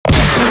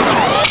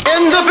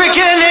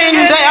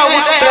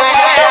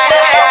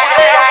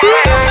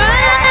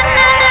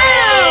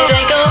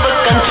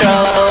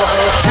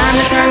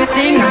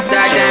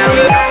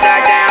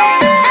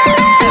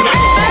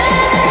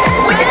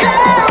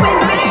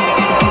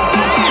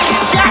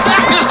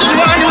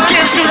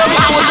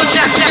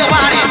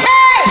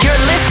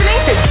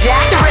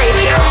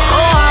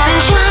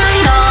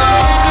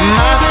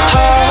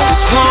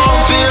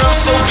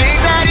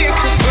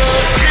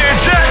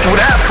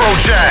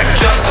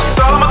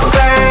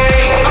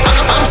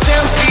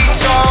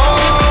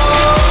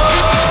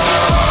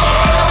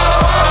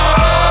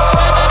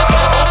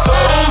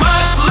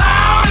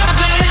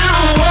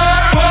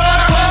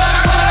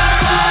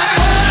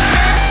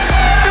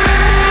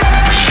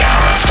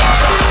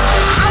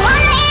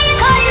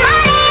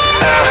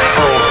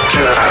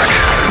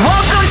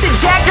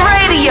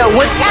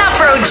with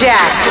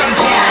Afrojack.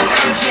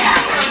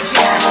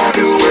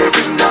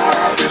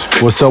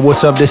 What's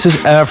up? This is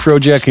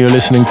Afrojack and you're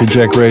listening to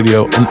Jack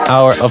Radio, an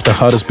hour of the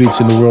hottest beats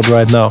in the world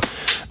right now.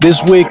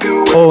 This week,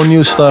 all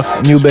new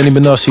stuff, new Benny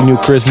Benassi, new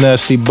Chris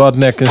Nasty,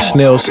 Botneck and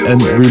Snails,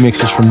 and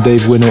remixes from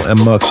Dave Winnel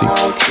and Moxie.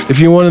 If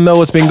you want to know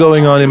what's been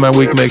going on in my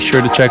week, make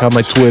sure to check out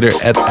my Twitter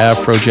at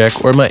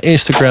Afrojack or my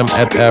Instagram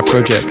at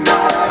Afrojack.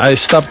 I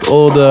stopped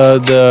all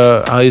the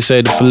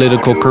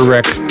political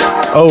correct,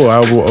 I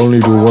will only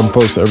do one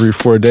post every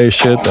 4 days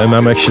shit, and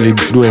I'm actually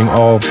doing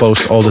all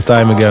posts all the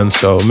time again,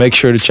 so make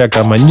sure to check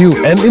out my new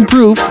and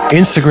improved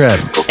Instagram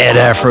at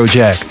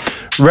Afrojack.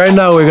 Right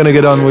now we're gonna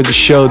get on with the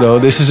show though.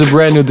 This is a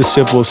brand new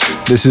Disciples.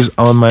 This is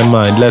On My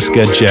Mind. Let's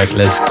get jacked,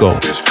 let's go.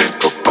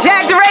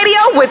 Jacked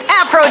Radio with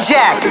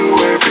Afrojack.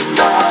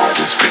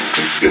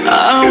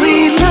 Are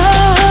we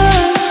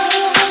lost?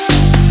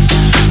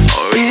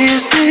 Or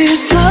is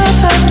this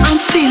love that I'm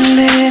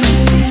feeling?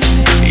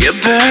 Your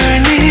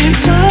burning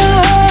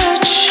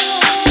touch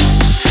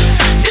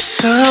is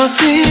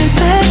something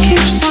that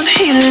keeps on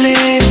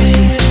healing,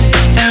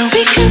 and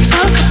we can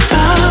talk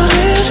about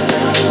it.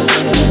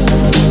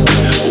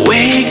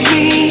 Wake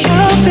me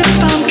up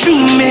if I'm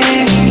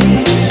dreaming.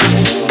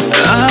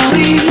 Are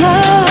we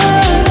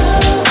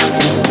lost?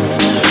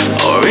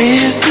 Or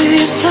is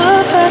this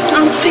love that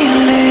I'm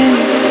feeling?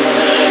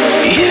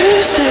 You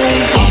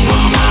say on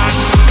my mind,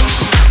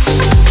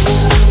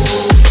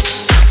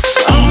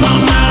 on my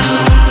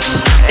mind,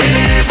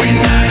 every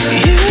night.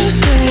 You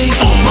say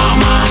on my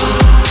mind,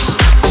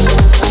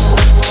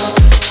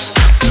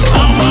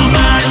 on my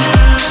mind,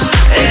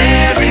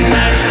 every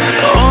night.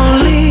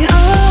 Only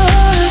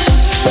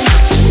us,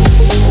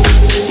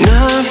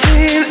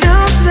 nothing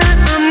else that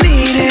I'm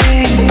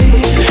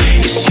needing.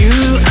 It's you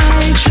I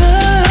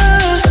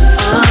trust,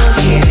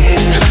 yeah,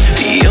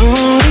 the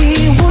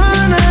only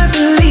one I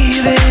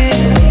believe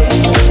in,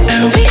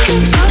 and we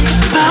can talk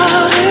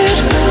about it.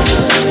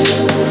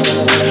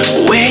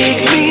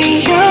 Wake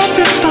me up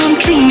if I'm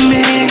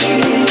dreaming.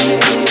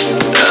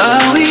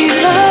 Are we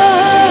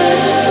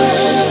lost?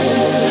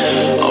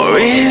 Or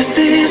is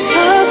this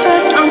love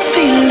that I'm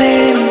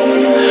feeling?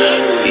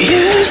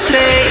 You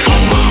stay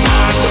on my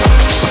mind,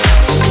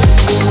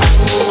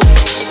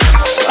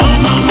 on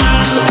my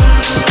mind,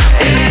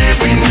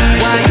 every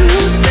night. Why you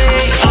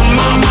stay on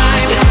my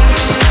mind,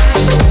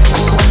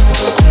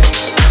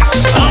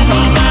 on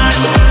my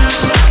mind,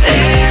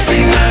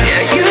 every night.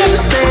 Yeah, you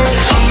stay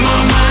on my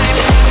mind,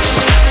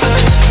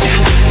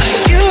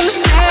 you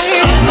stay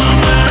on my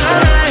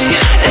mind,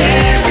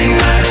 every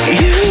night.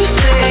 You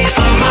stay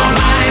on my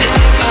mind,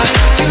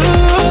 you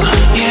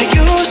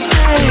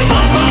stay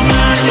on my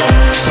mind,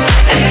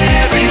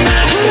 every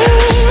night.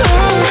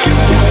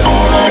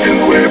 All I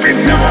do every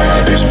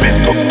night is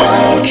think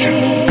about you.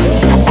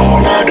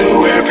 All I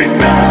do every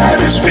night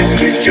is think of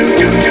you.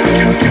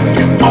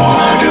 All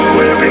I do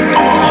every,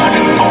 all I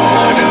do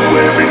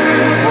every,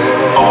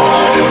 all I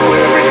do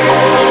every,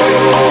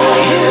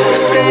 You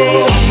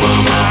stay on my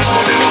mind. All I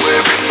do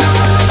every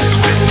night is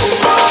think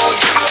about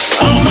you.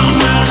 On my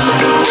mind, I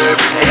do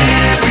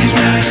every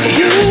night.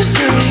 you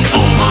stay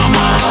On my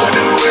mind, I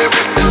do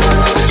every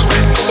night is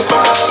think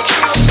about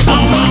you.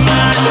 On my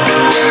mind, I do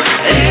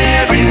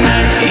every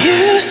night. you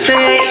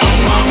stay On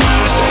my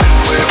mind, I do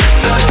every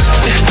night.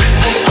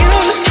 you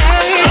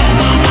stay On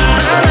my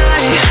mind,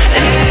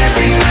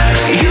 every night.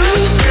 You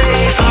stay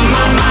on my mind,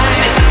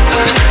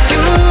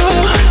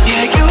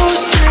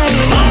 you stay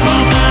on my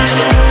mind,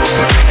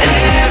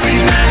 every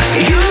night.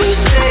 You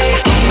stay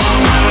on my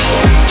mind,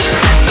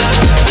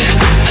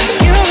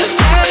 you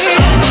stay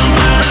on my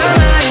mind,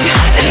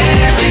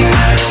 every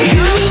night.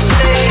 You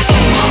stay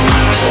on my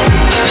mind,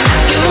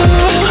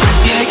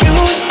 you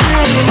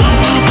stay on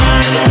my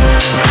mind,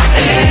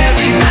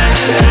 every night.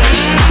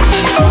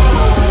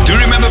 Do you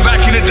remember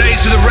back in the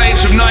days of the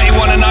raves of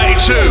 91 and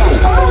 92?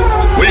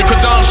 Where you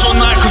could dance all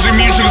night because the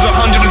music was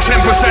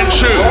 110%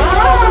 true?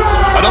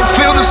 I don't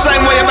feel the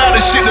same way about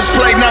the shit that's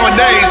played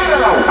nowadays.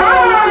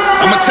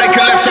 I'ma take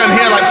a left hand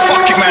here like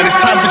fuck it man, it's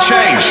time for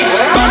change.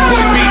 Bad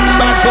boy beat,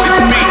 bad boy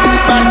beat,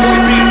 bad boy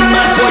beat,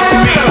 bad boy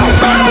beat,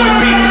 bad boy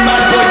beat,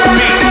 bad boy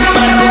beat,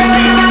 bad boy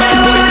beat, bad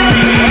boy beat,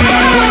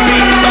 bad boy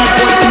beat, bad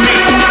boy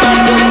beat, bad boy beat, bad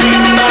boy beat,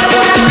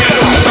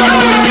 bad boy beat, bad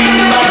boy beat,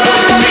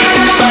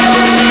 bad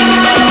boy beat,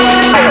 bad boy beat.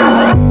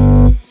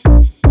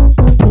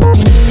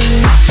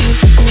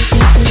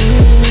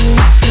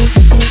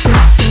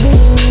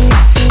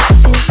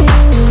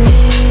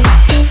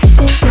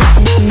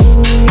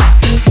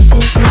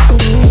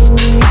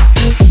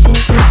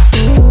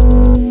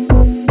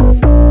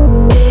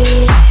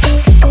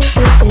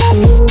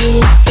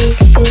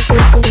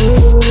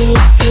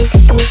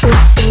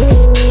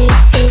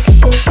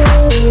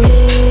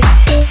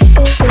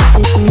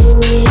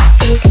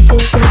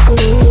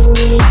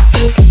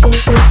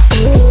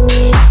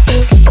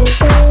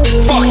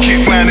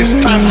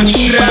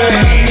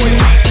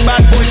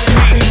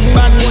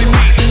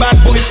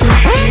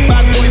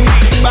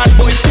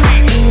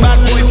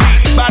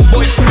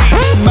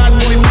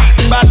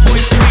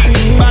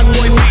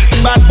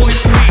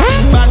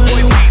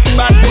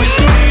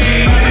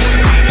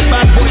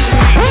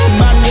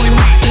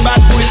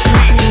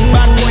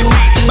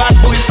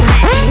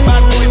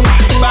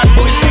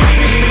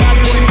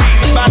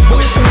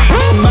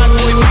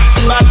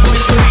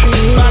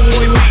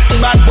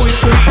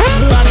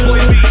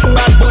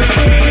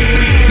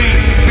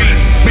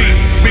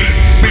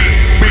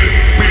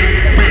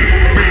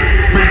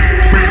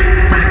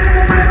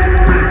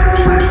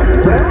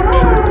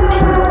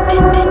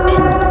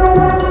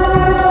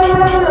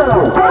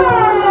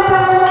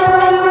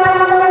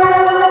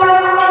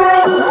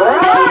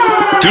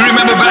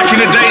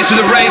 days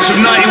of the raves of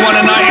 91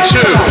 and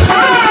 92,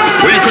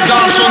 where you could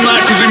dance all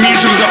night because the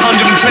music was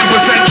 110%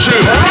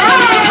 true.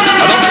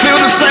 I don't feel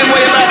the same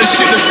way about the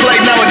shit that's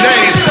played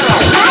nowadays.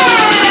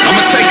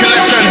 I'ma take a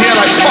left turn here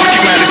like, fuck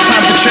it man, it's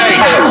time to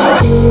change.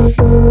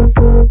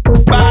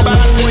 Bad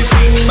boy,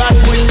 bad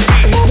boy,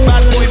 bad boy,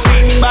 bad boy,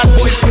 bad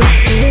boy,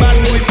 bad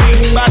boy,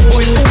 bad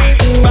boy,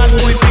 bad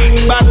boy,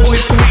 bad boy,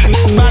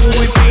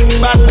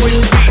 bad boy,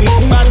 bad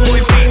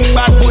boy,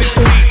 bad boy,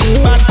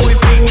 bad boy,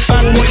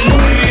 bad boy.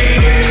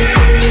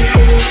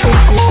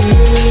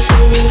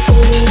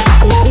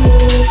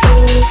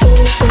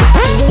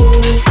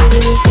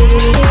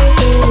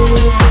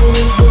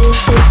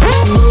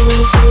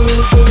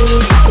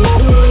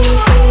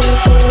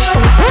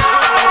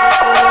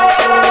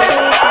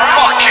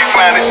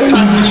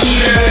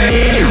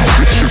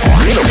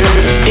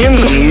 In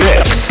the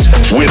mix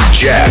with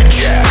Jack.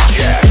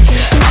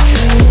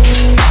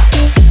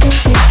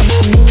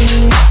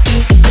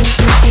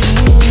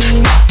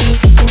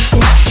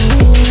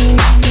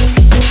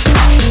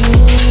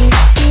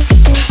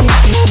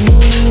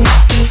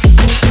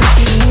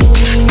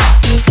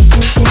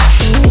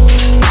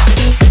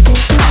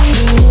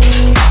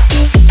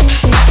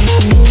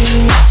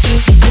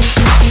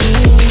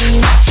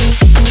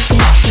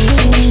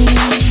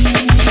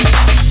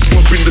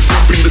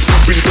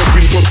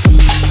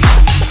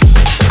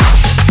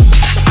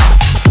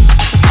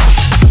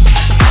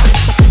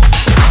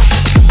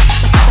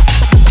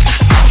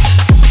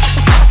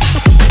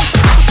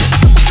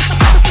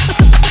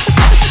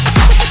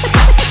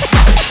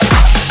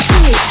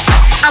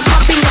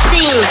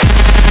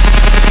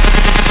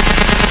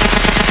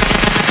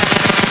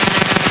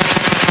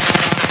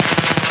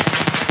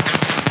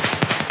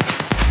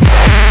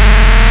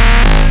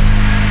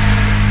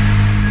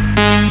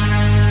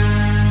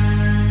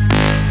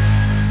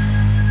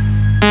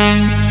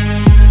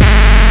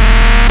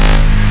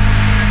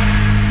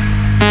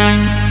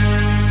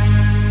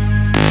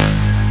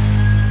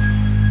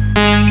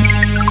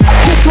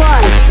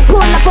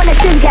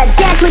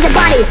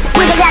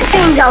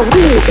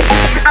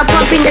 I'm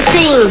pumping the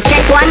scene.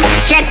 Check one.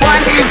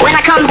 When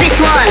I come this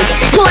one,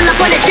 pull up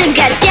on the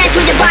trigger, dance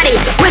with your body,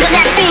 wiggle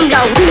that finger.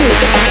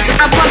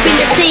 I'm pumping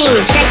the scene.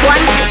 Check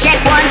one.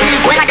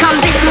 When I come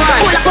this one,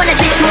 pull up on it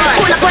this one,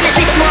 pull up on it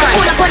this one,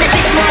 pull up on it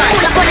this one,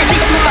 pull up on it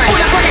this one,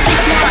 pull up on it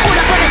this one, pull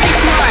up on it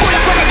this one, pull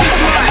up on it this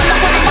one.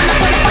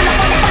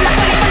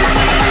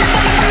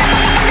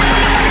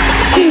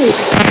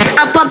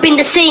 I'm pumping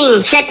the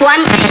scene. Check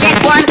one.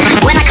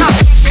 When I come.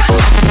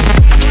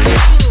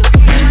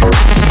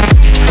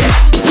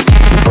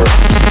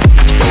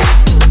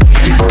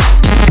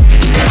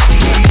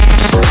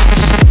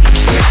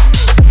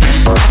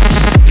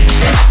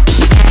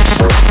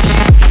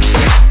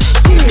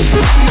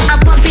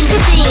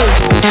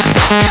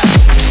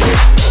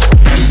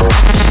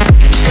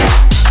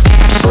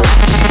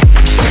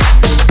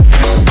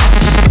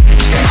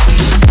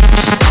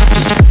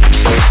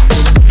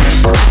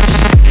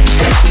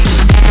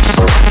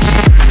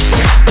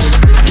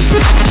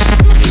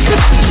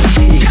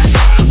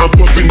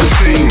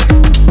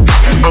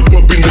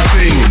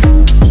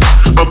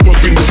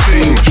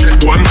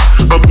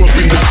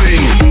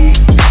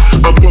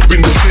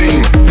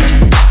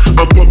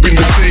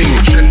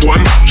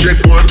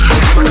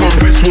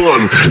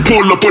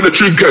 Pull up on the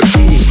trigger.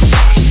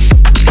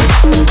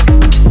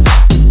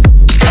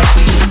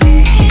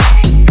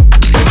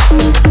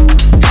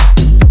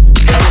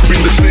 Up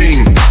in the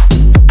scene.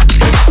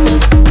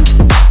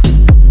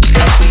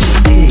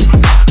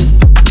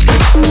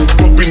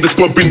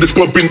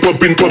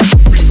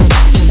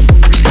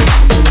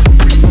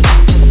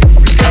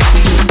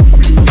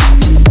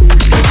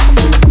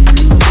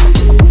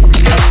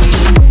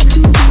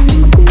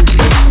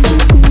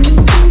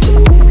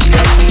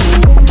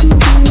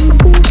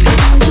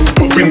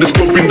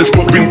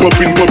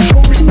 Popping.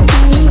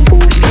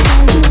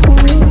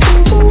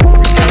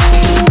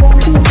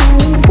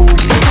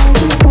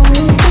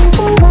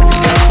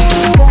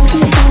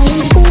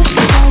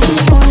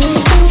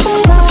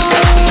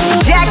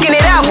 Jacking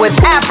it up with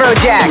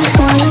Afrojack.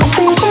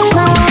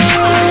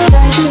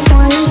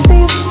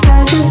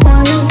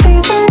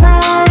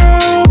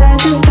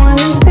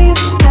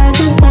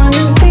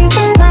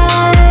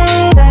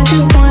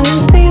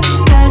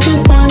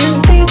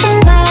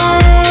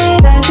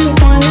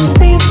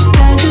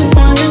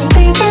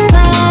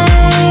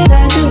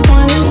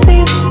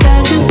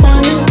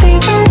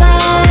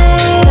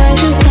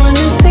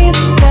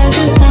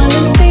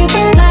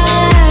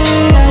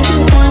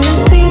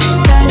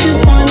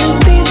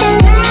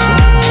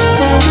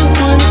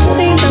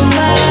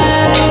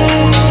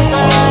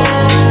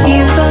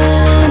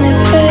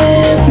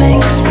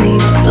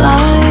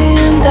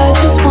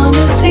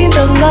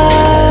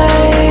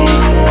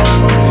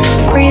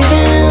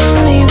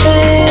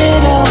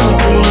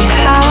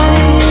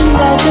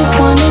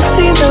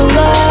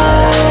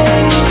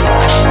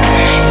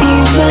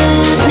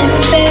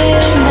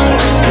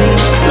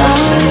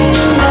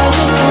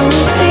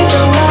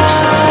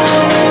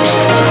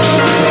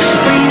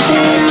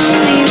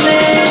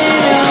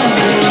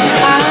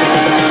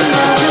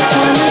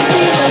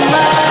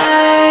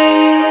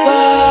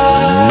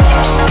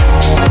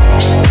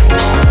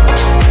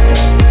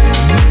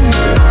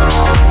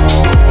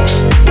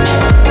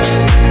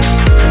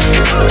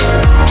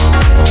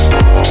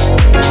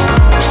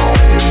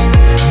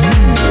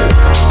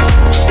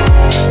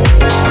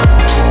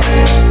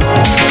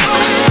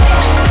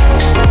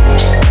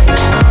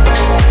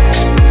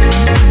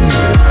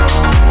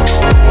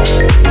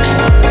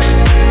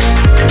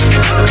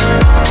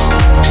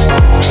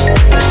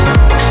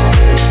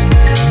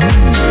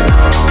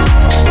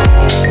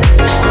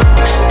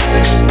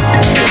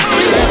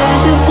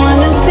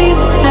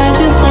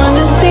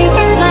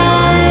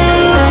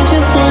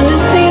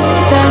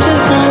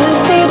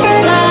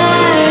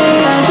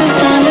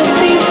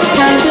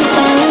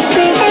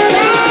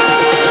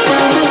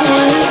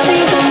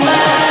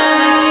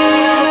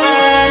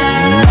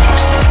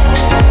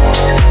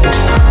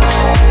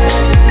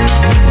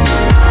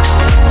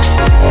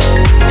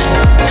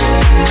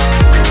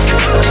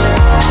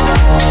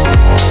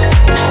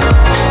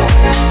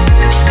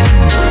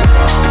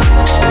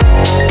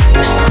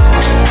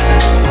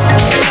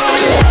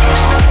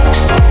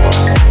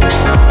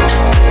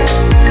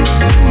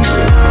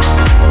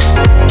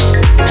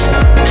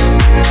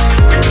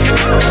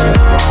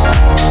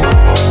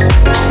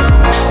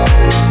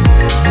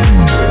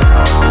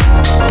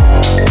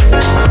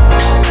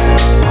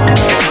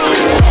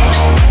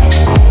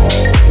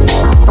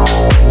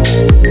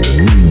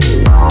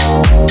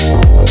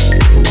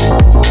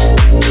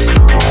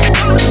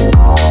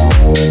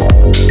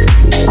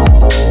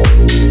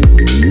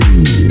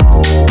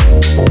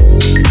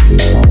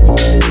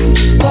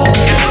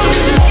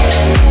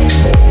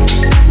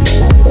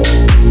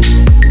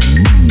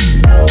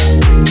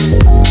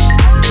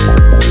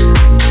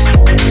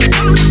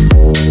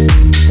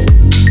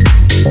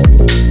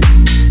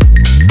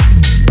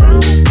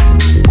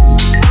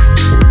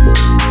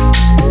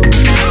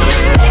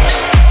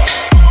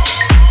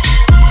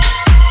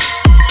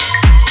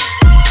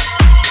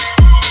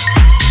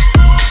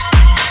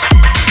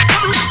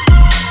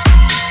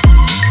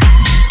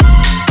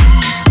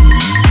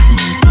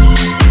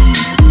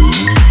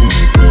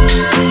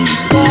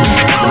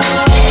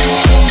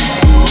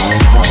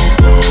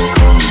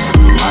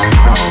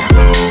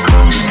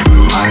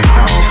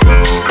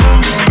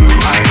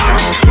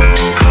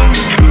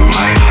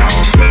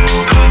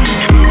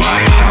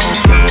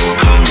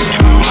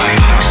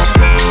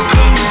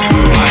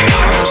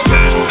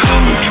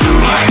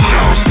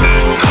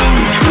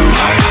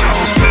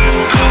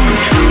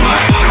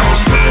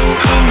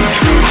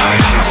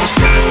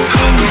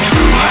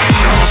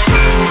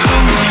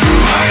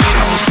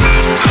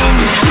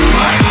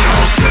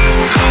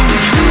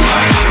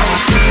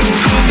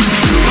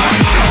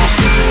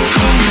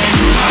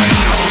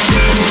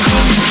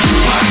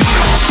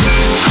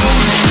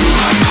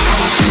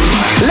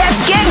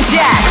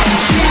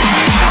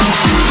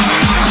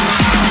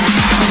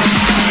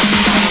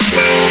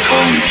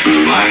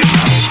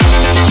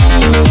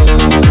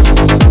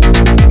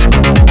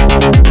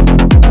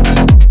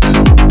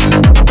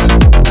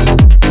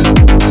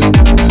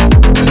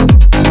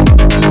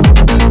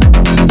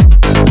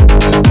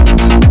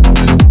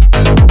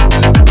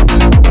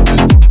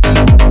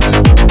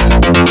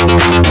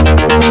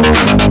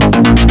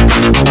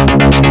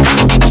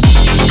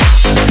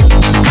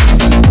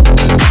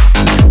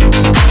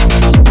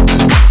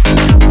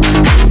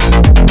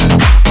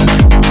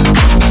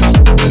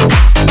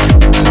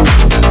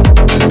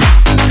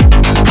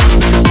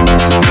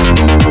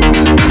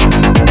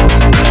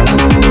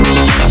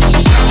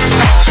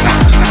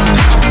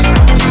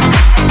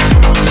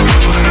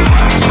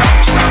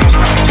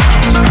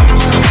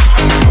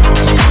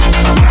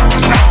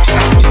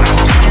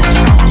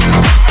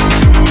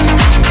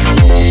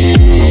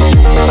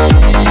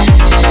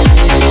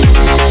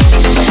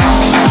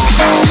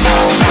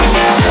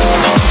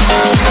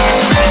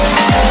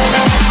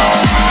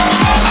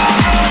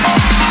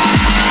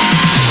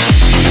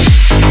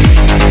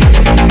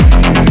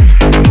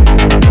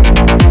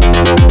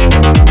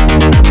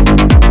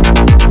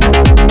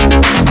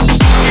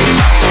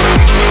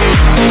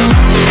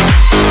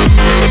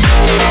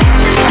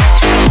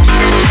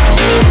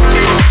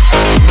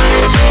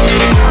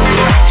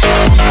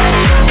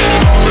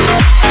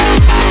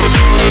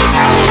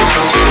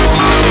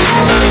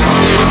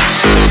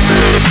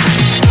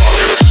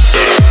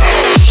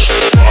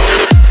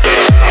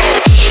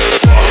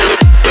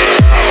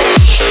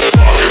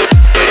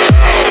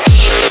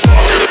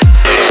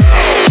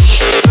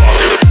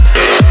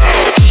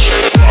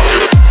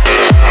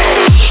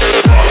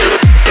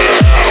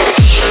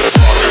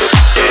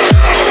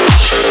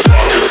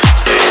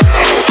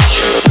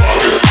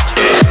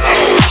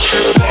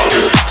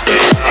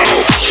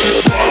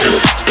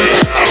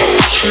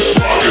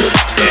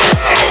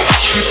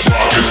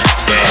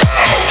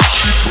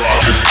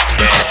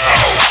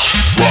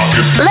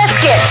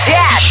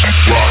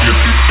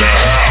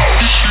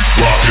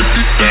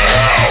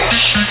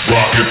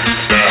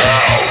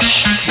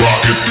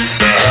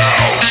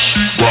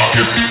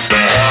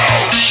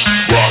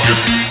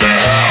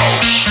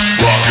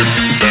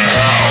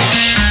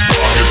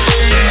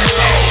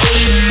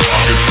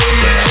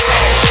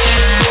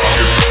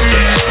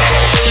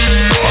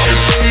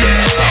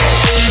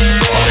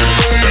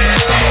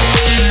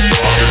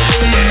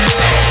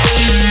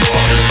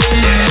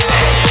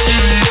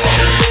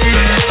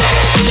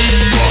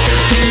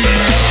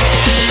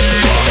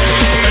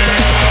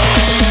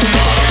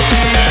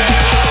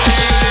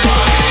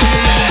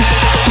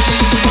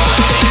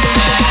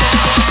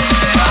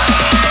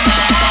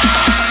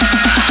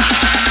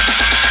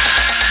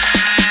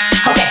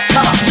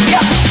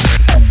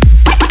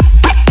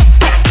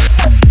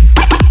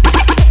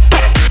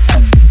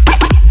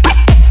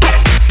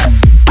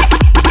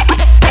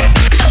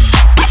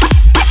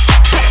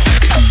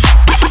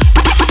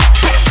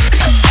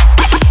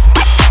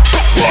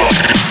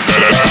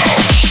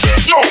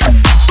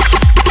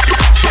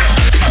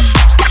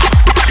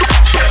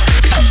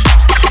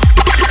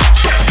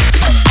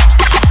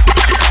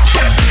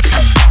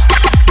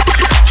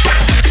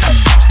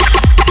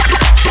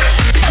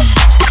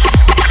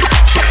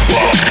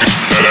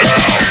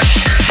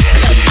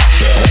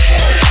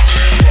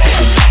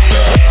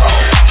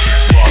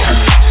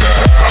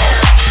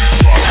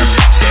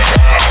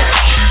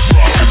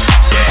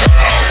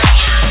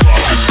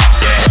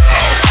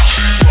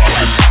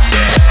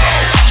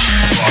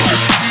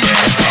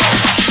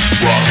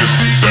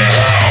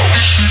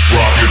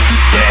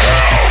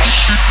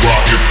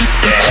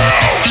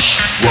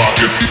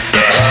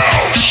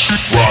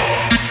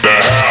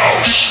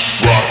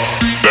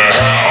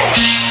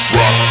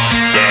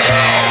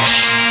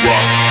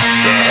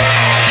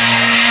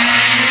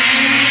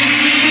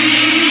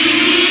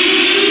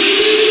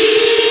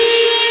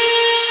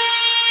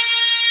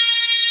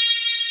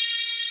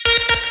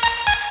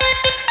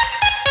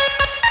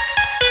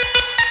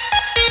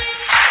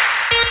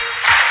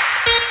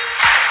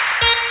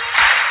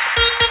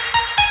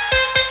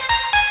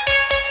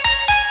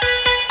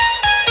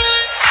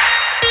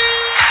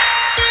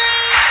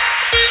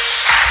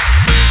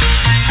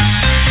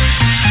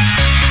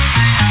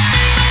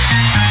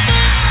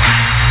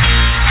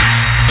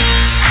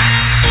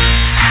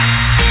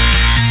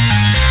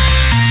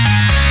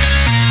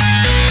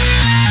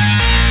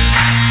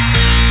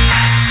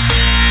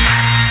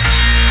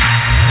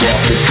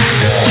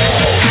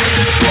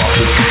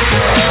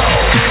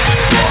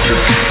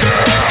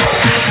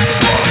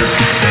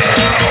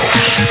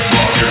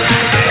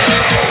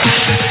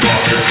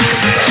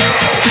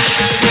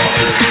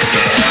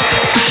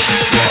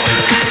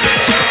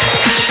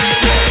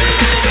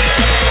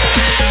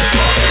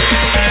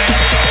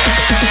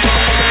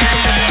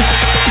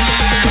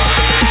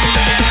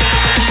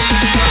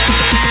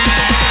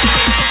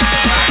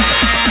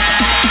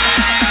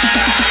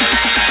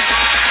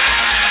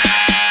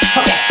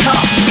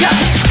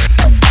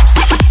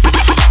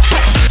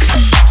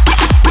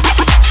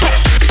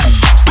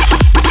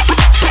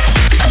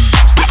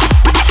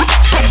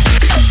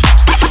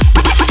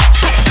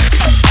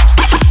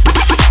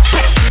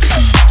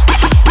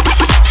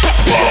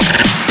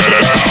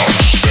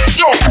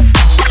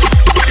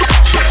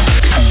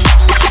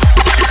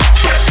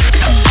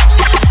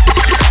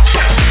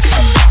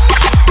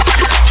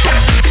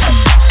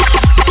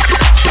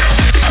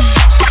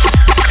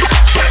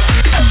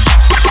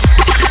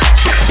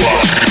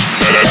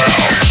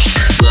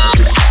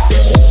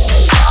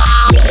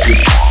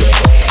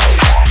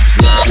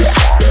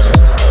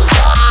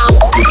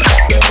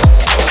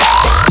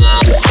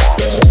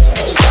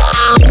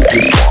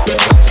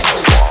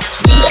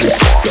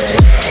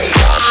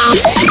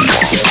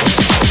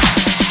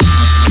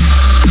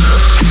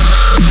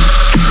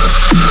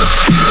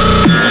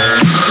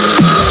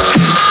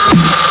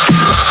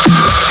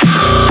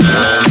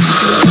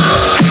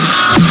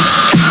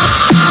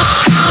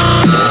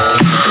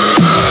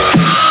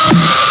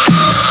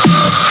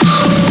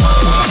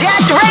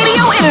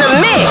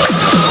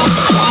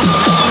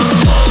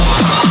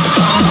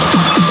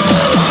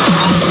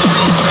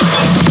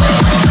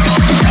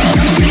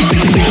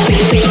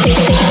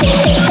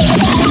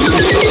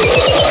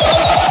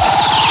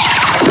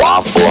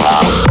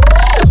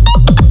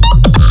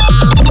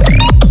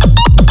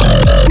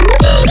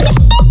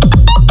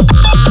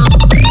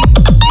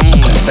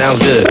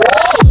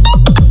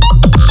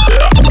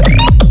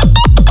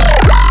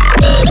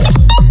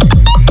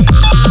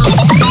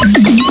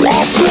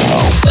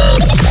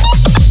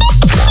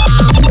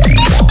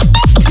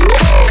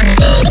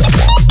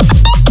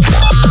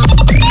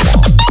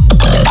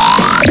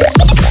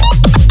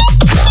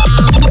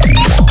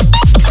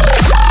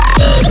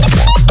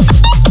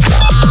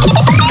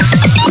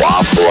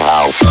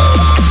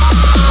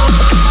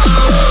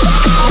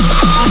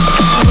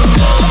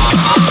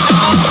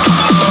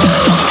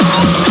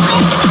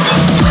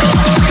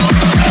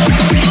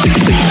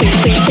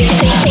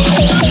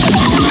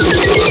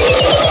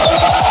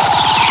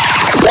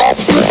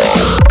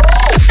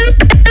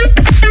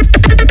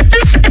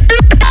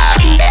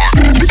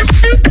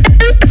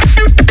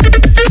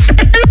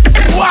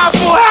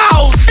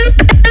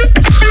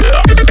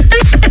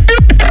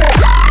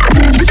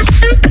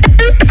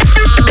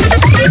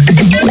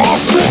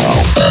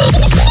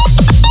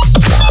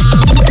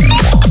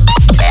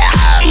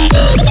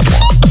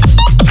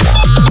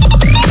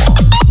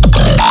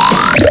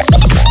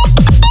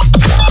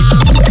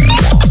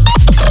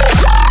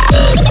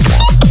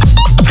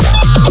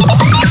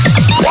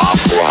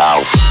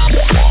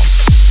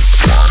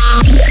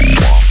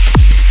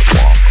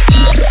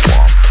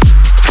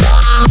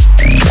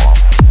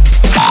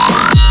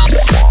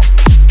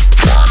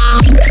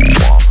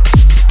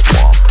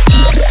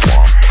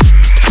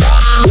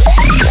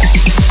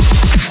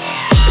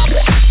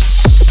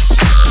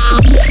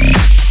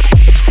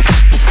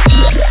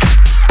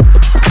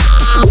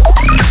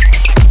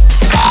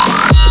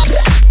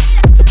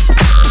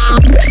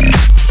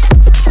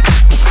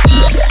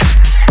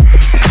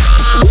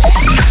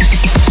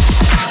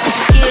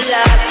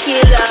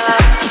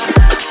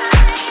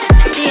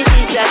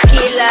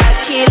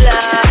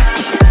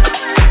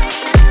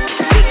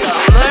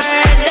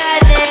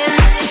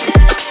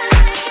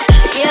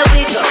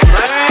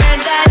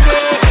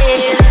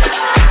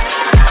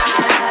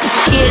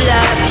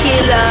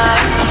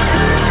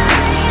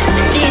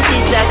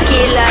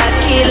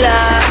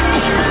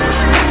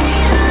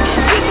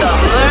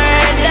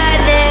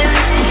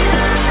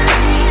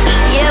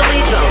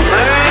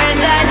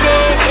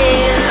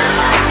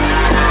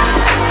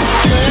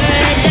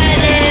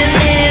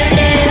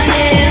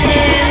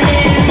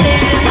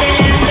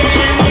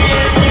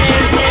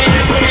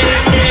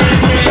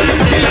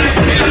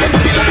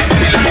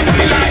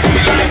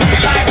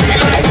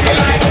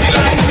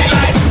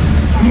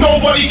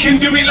 Nobody can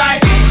do it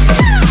like.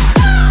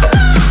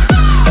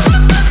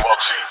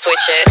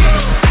 Switch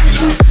it.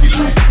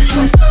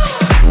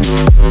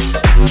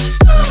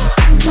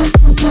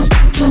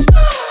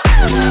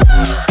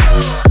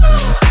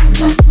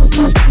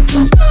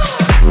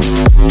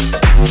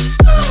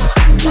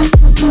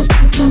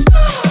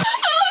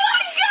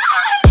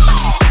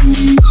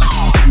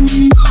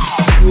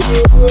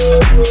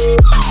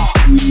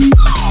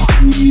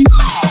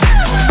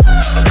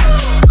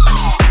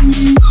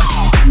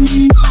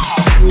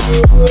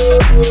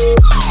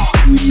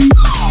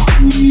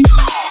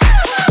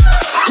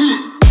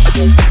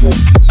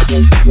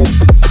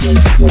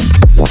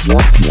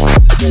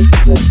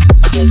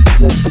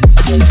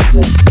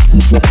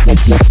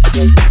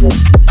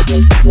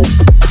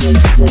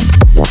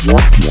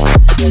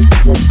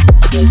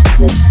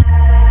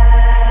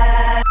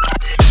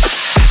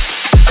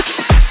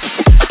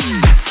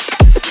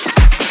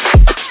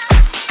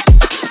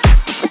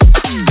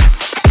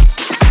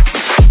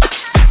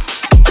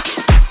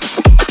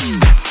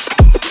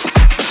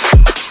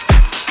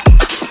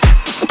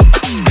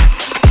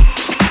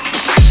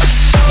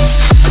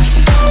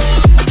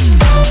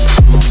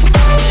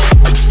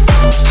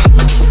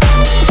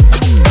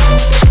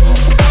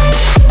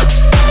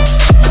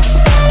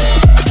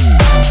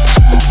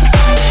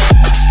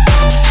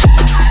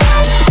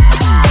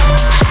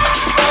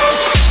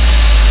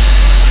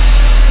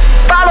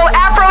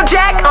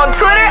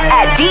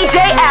 DJ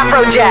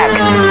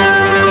Afrojack.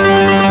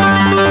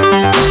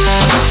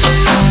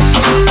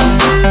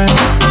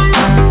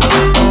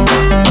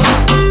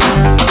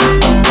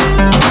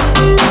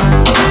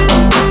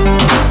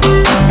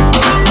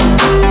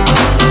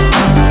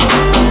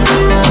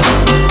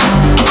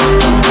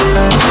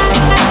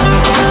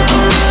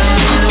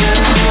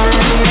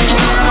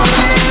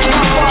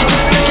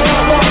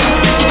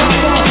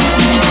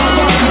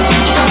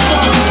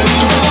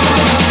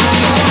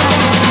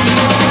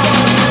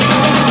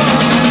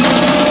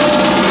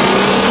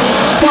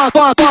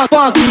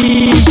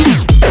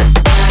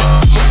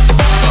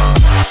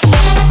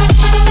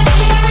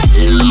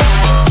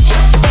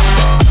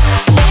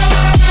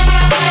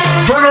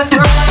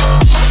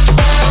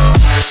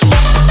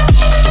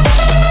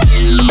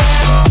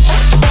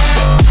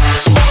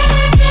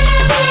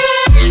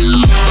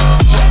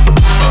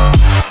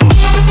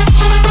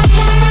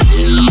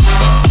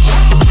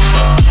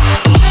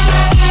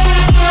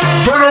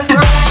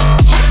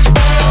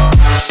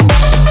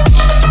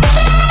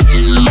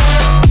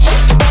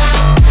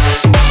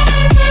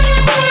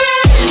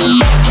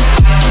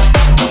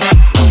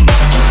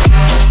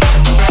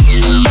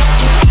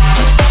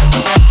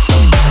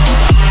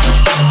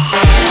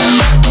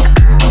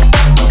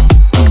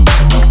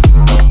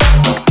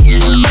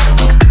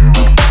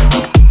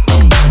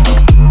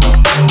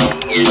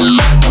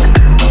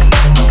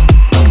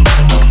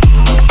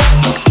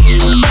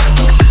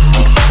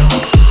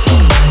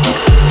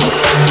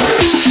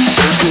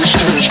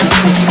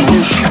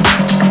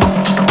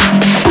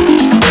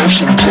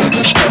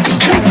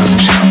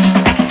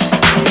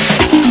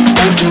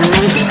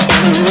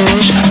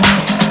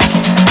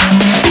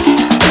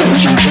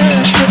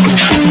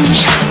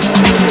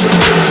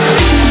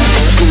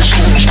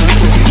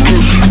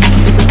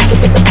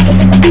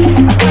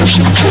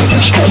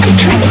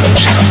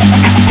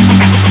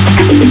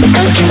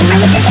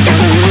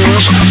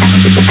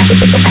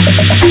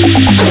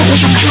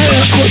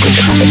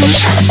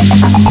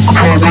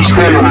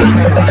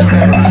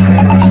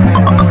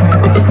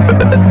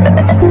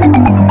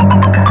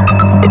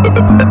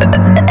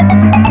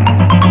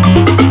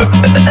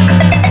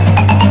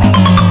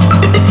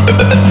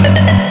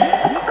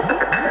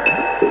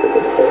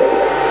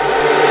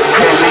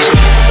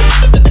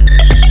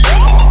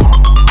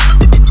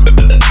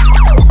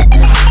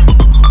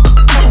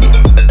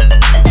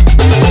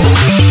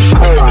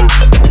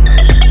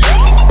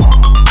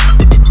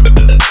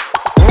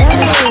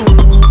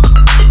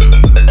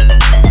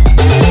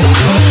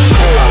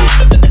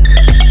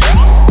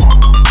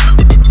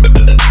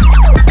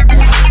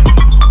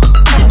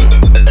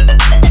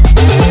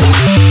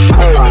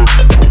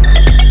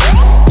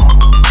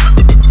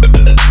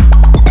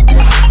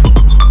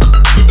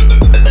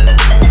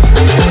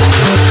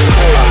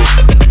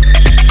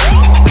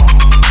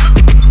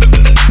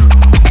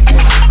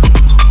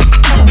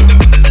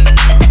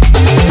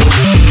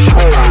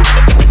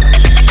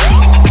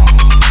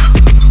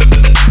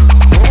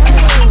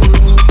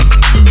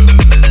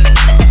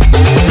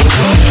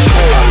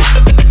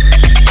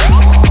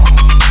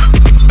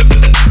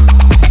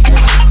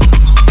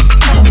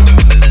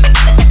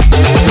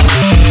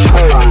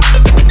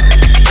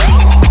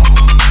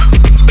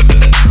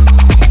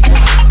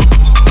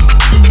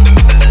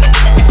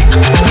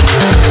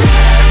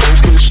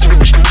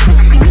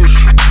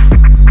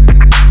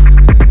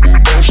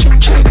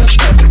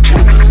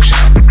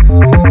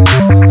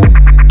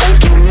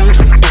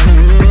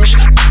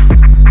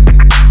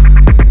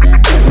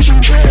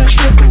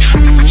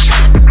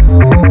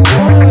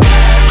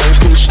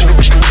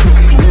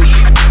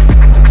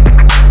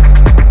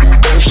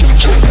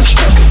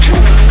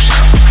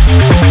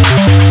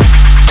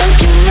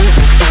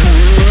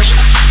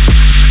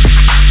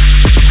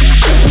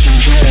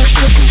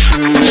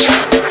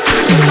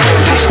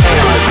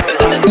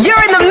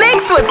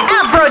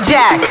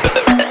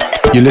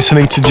 Jack. You're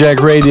listening to Jack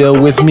Radio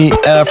with me,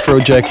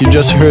 Afrojack. You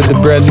just heard the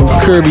brand new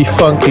Kirby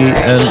Funky,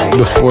 and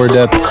before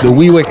that, the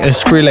Weewick and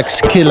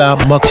Skrillex Killa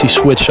Maxi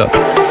Switch Up.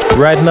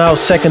 Right now,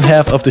 second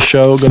half of the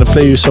show, gonna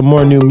play you some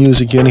more new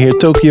music. You're gonna hear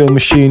Tokyo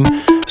Machine,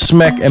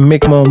 Smack and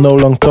Mick Mill No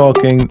Long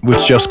Talking,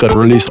 which just got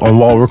released on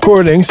Wall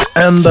Recordings.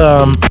 And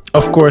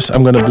of course,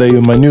 I'm gonna play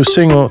you my new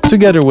single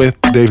together with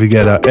David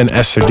Guetta and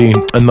Esther Dean,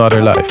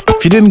 Another Life.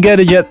 If you didn't get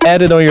it yet,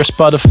 add it on your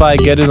Spotify,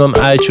 get it on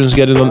iTunes,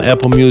 get it on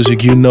Apple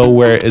Music, you know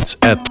where it's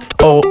at.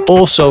 Oh,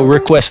 also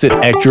request it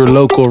at your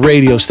local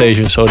radio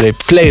station so they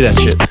play that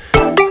shit.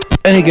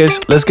 Any case,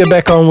 let's get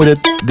back on with it.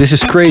 This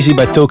is Crazy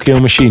by Tokyo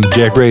Machine,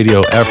 Jack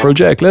Radio,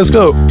 Afrojack, let's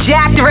go.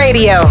 Jacked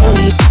Radio.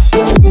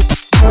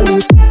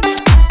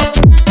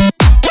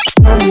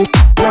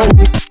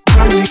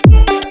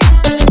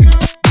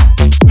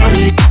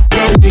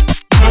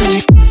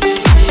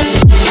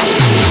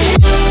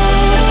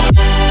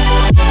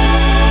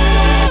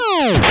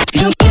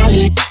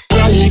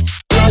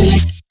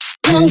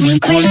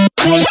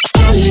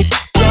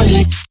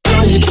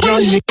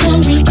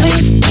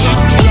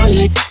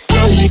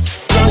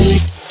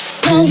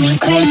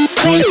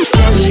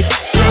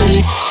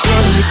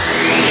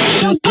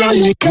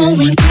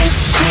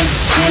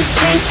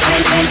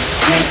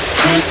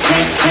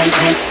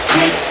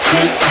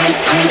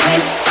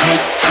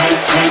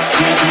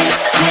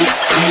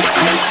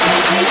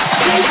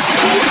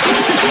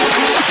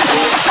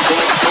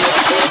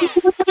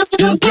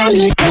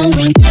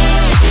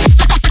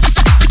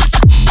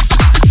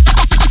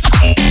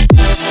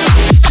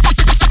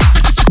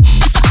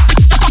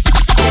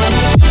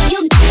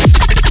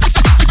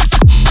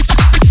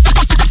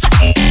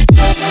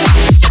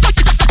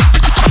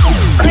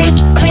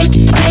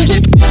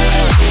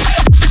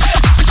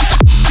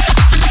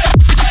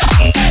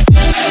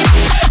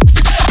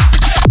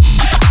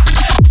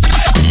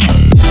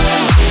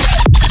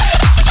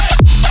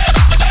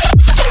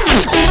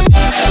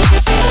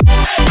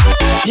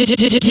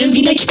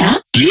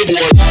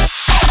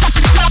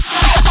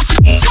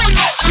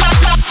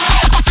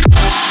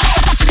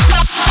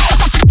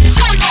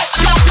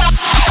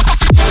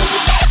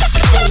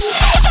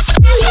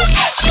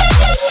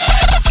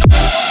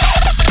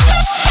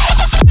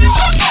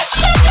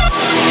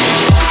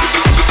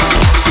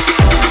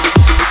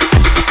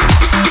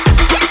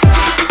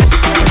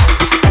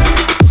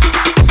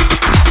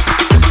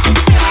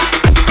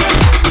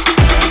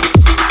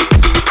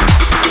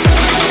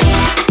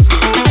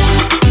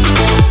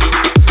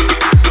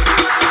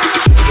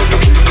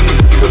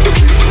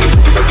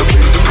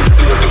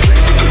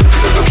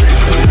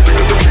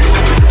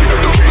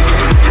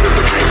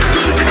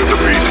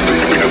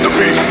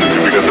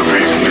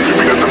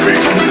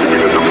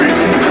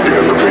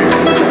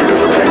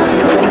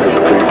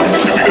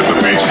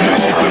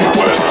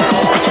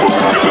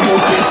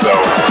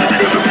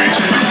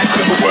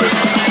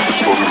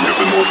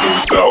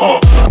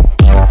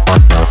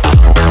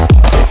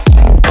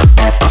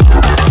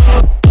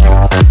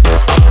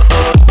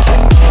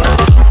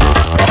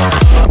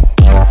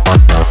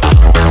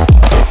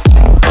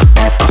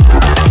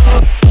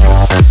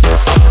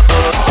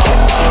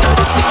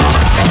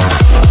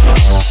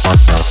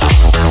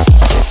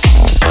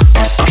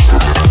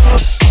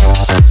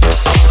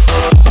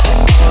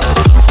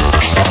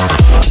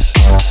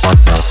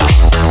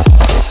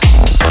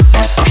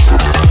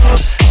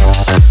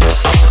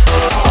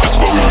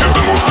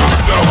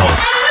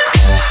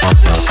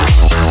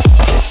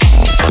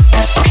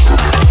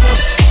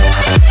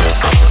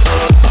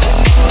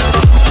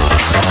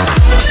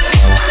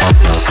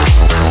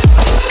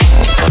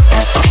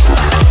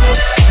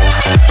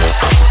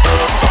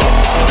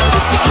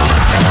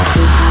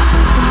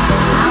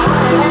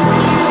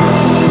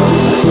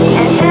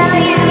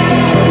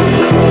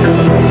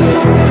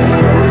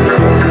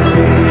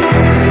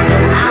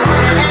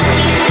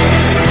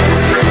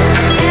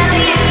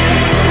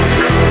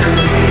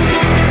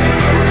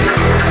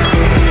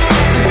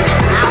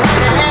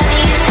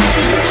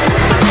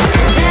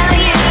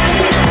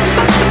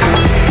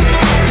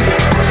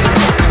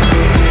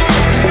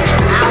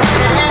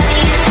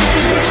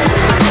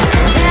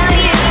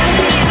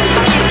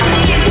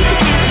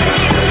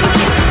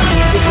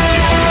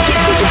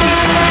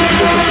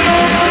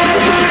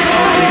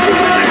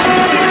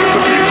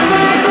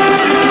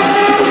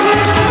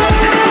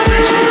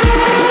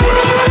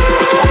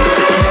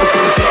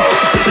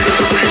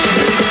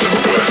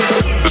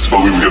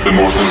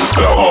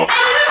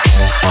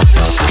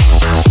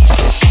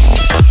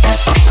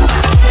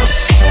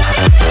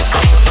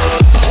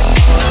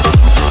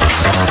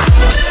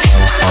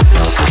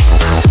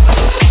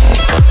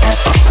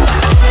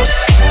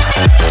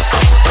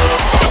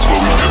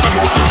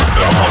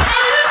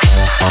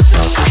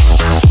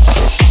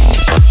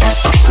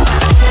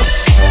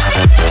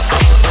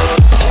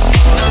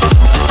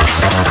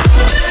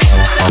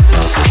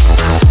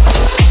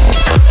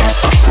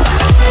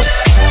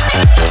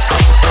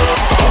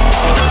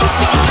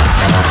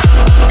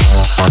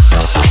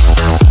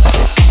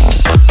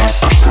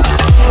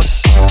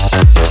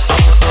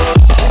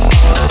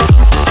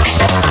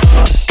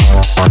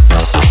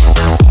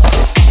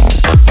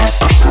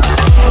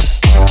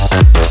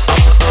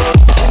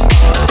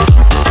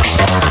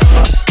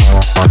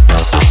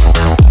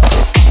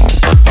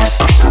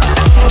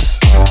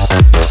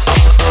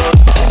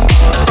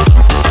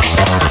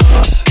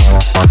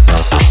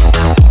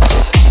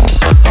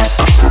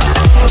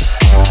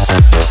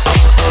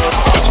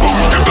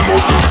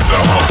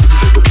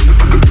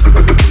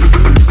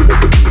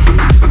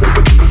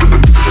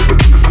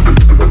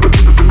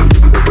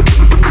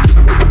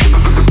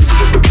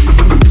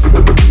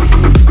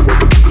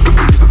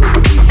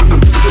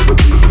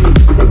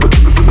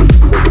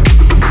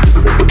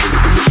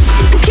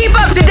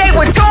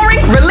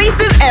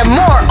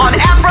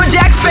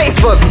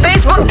 Facebook,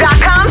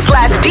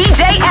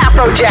 facebook.com/DJ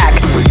Afrojack.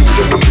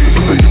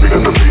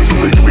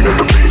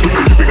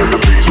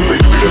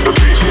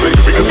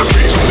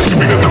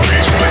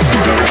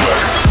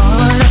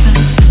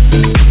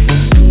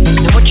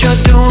 What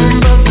you're doing,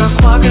 but the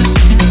clock is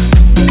ticking.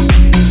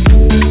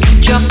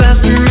 Get your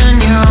best and then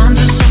you're on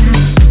to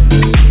something.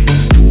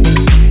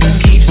 And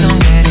keeps on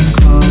getting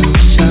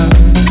closer,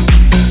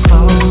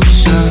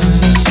 closer.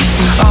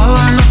 All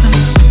or nothing.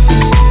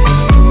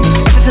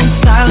 Everything's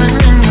silent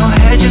in your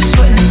head, you're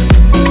sweating.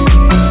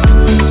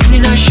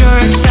 You're not sure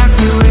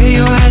exactly where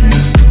you're heading.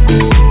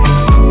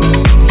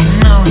 You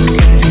know it's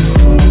getting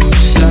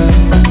closer,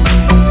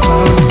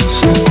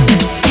 closer.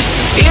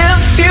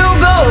 If you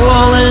go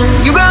all in,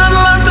 you got a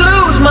lot to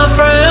lose, my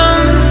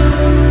friend.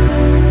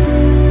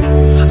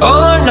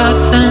 All or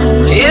nothing.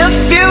 If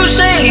you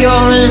say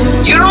all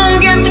in, you don't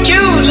get to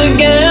choose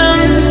again.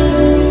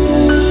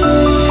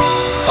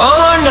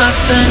 All or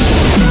nothing.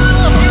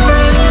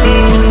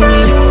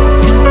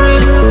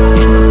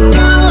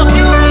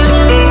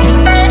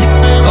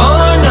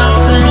 All or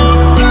nothing.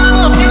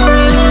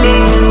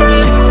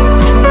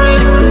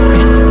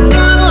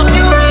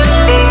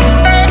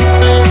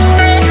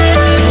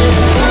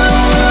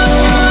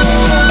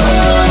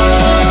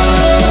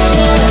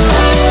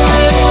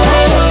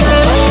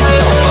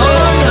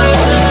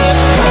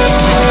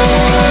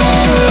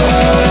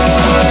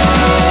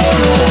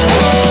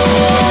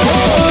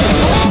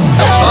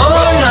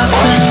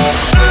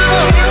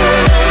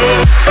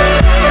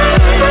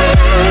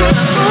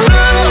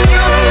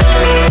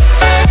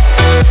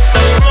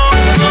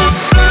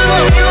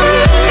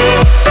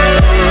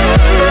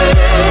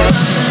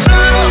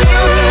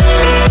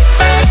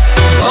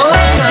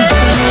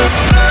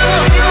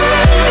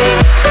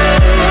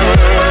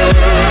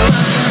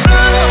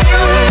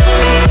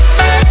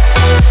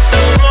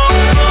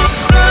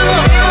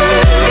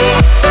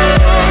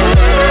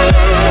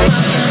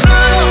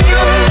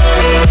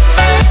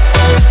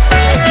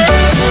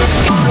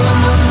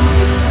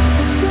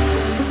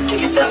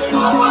 Take a step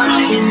forward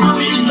and you know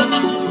she's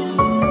looking.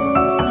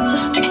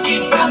 Take a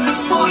deep breath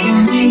before you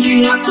make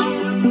it happen.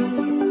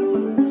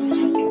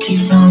 It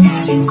keeps on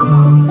getting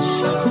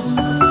closer,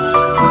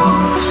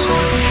 closer.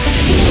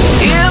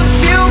 If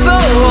you go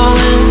all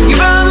in, you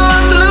got a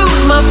lot to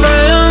lose, my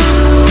friend.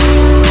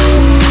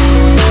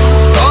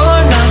 All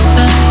or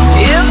nothing.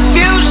 If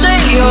you say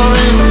all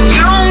in,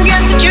 you don't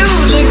get to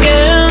choose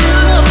again.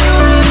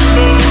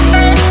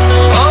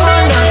 All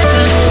or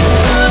nothing.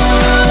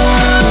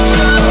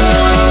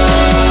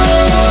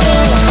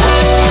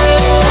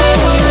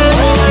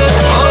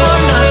 All or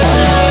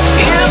nothing.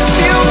 If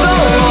you go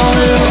all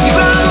in, you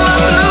got a lot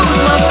to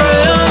lose, my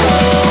friend.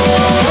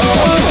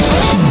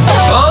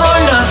 All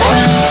or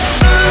nothing.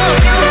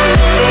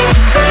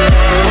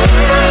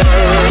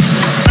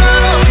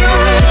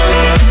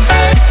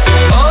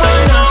 All or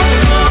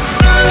nothing.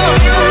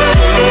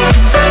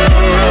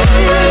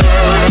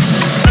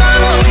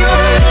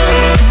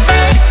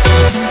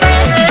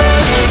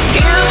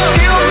 If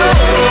you go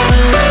all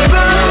in, you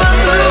got a lot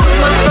to lose,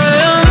 my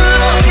friend.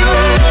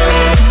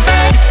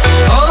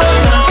 All or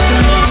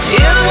nothing.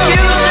 If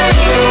you say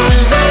all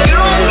in, you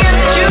don't get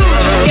to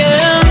choose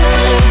again.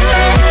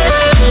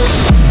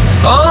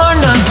 All or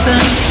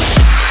nothing.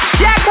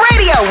 Jack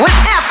Radio with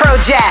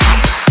Afrojack.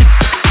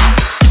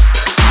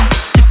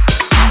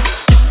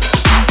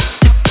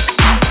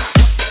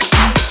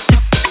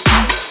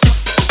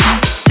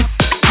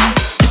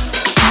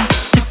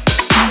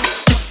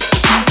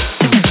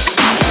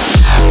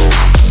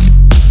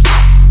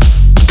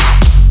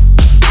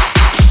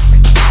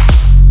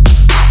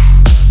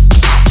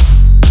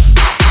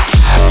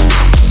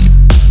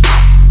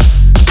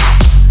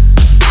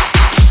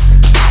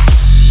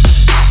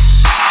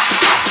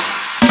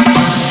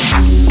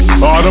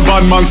 All the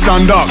bad man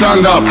stand up.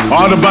 Stand up.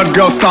 All the bad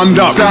girls stand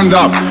up. Stand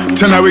up.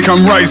 Tonight we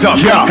can rise up.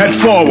 Yeah. Head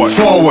forward.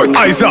 Forward.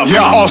 Eyes up.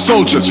 Yeah. All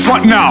soldiers,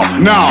 front now.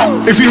 Now.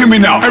 If you hear me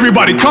now,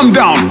 everybody come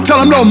down. Tell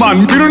them no,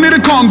 man. We don't need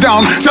to calm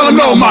down. Tell them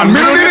no, man. We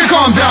don't need to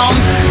calm down.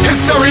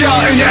 Hysteria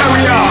in your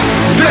area.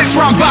 Let's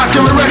run back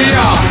and we're ready.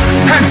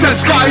 Head to the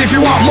sky if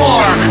you want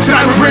more.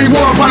 Tonight we bring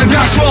war up on the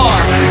dance floor.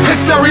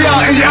 Hysteria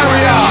in your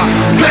area.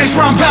 Let's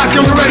run back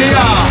and we're ready.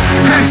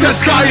 Head to the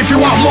sky if you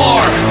want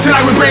more.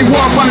 Tonight we bring war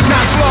up on the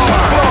dance floor.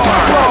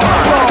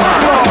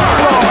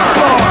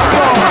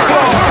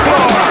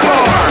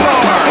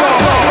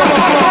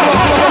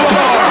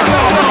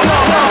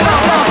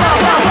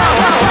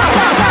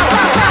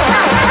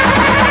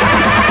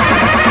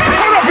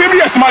 Put up your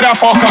bass,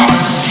 motherfucker.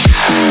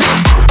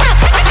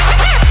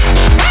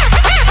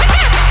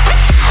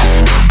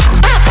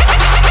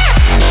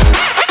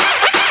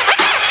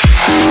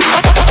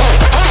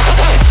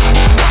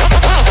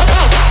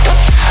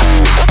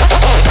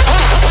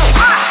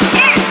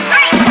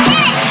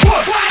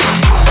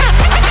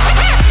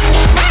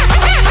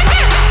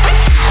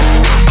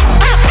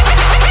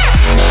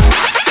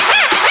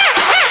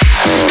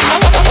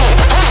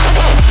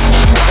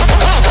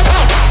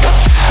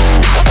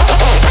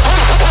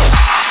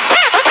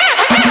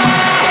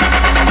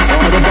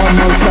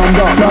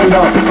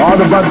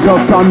 Everybody go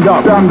stand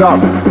up, stand up.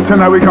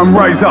 Tonight we can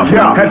rise up,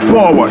 yeah. Head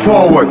forward,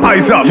 forward,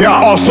 eyes up, yeah.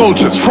 All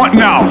soldiers, front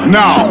now,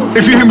 now.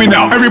 If you hear me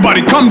now,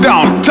 everybody come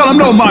down. Tell them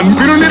no man,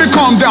 we don't need to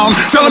calm down.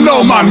 Tell them no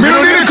man, we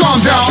don't need to calm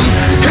down.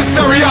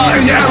 Hysteria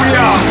in your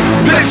area.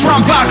 Place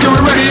round back and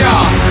we're ready,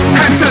 yeah.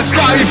 Hands to the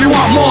sky if you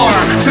want more.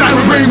 Tonight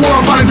we bring war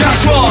upon the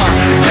dance floor.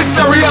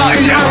 Hysteria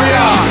in your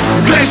area.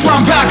 Place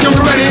round back and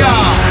we're ready,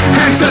 yeah.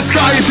 Hands to the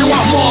sky if you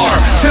want more.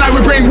 Tonight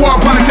we bring war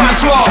upon the dance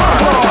floor.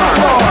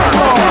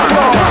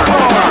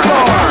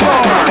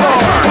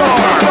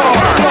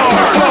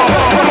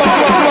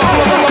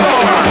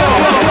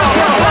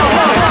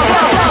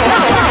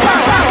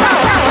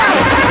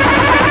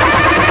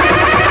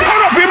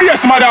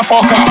 Yes,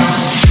 motherfucker.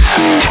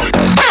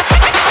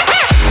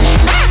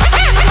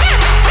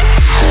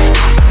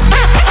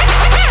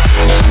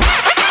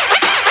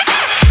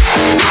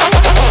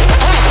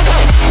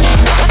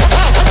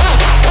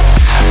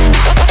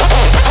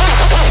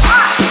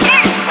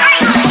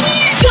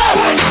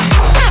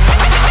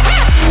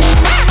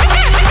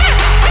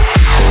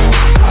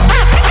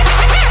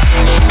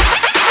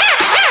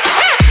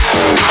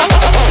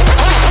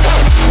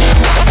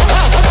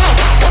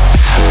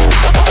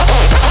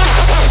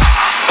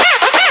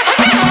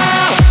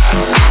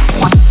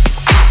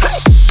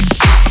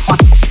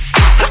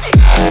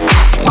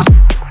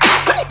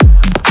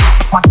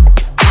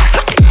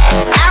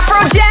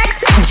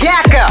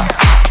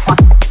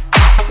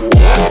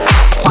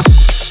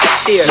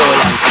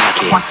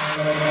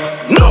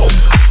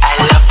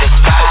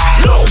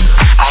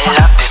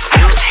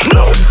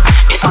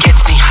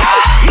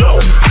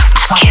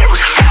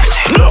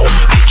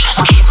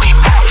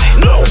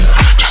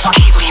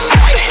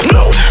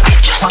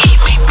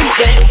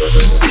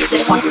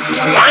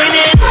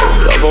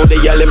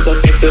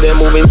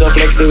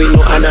 We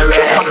no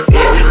anorexia.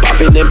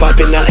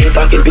 Popping that ain't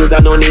talking pills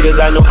and no needles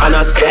and no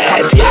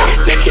anesthesia.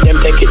 Take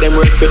it, them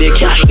work for the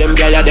cash. Them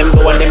gyal them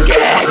go and them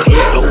get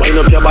it. So wind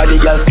up your body,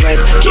 girl sweat.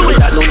 Give me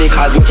that no need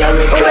cause you can't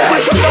regret.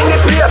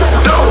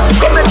 No,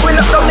 come make we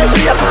lock up the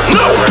place.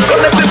 No,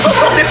 come make we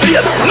fuck up the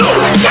place. No,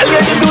 gyal hear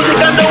the music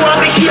and don't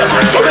want to hear.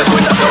 Come make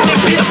we lock up the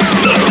place.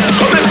 No,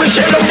 come make we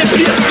shake up the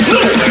place.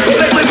 No, come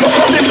make we fuck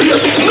up the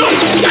place. No,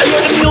 gyal hear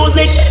the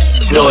music.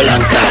 No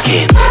long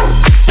talking.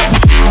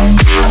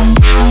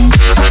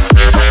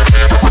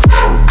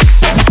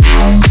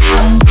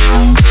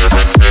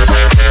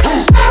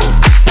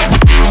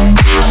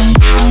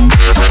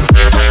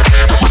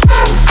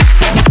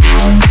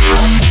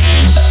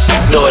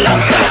 No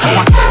long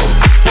talking.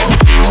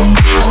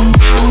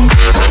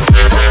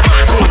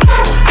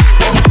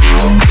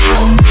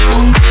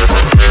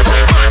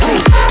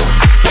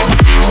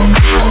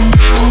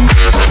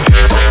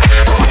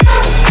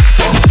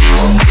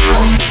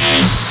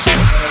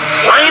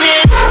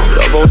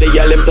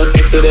 So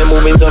sexy, them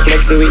moving so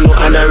flexy with no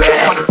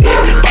anorexia.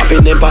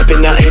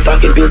 Popping that ain't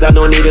talking pills and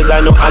no needles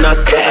and no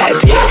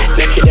anesthesia.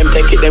 Take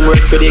it, them work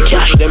for the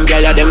cash. Them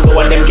gyal them go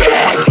and them get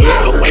it.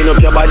 So wind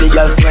up your body,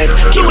 girl sweat.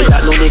 Give me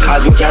that no need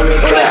cause you can't regret.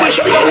 Come make we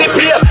shut down the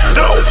place.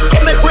 No,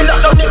 come make we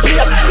lock down the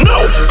place.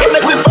 No, come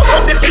make we fuck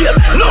up the place.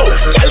 No,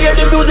 gyal hear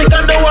the music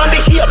and don't want to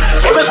hear.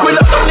 Come make we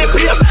lock down the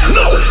place.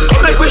 No,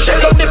 come make we shut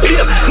down the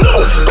place.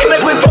 No, come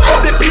make we fuck up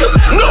the place.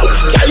 No,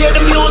 gyal hear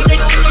the music.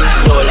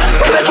 No,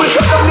 come make we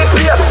shut down the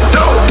place.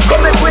 No,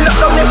 come make we lock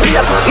down the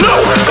place.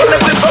 No, come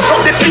make we fuck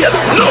up the place.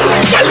 No,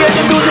 gyal hear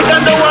the music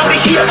and don't want to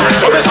hear.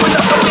 Come make we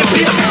lock down the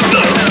place.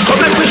 No, come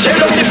make we shut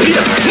down the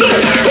place. No,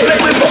 come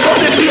make we fuck up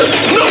the place.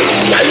 No,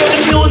 gyal hear the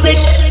music.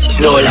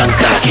 No long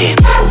talking.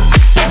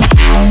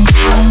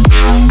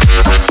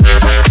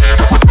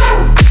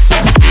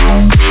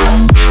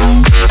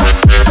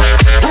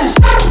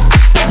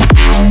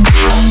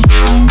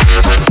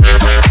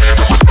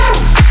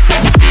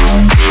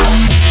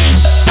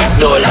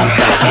 No long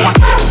talking.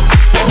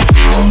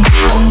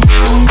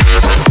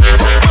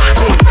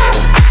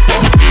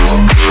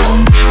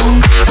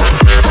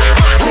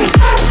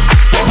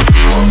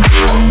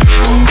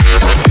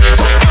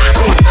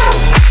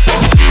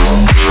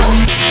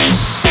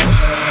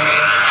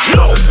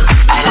 No.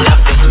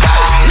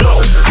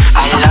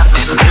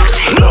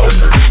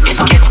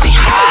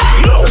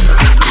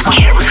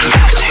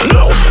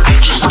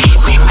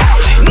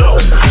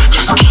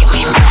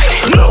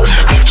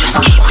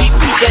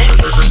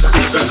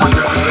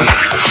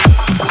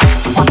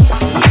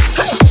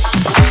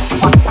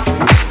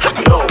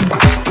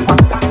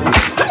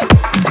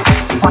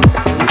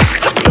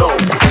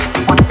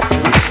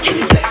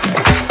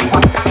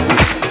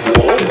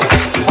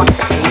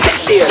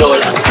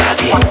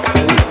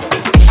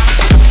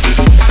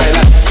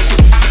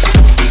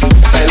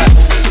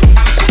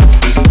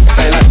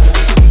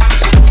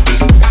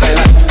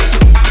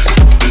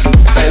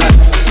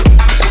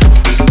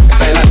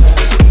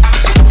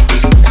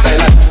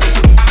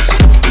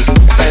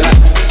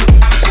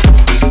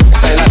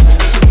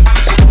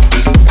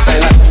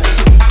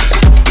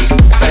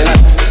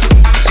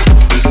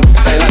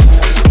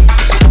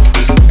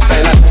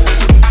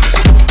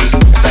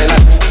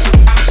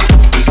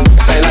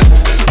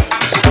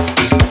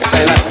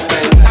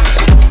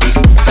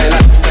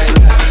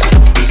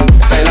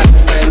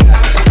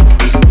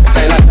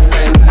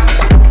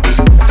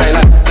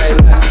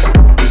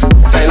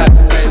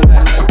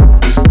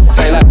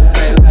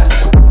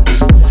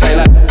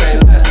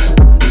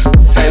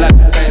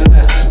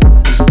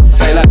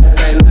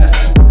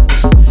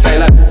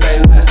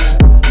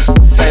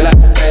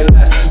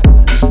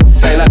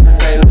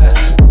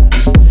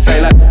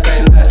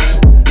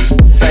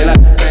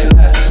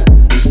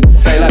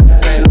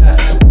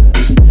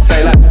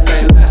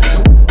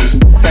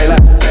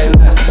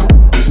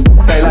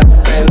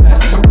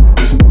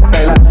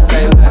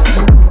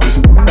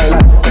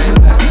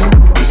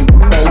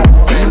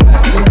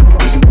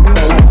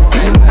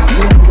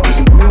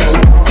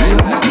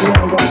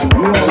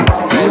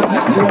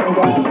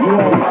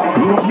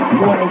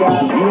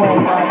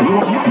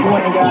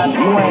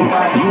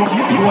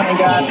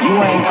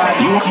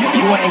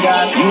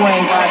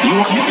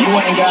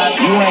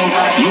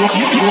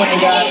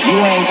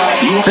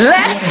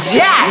 Let's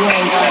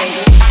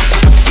jack.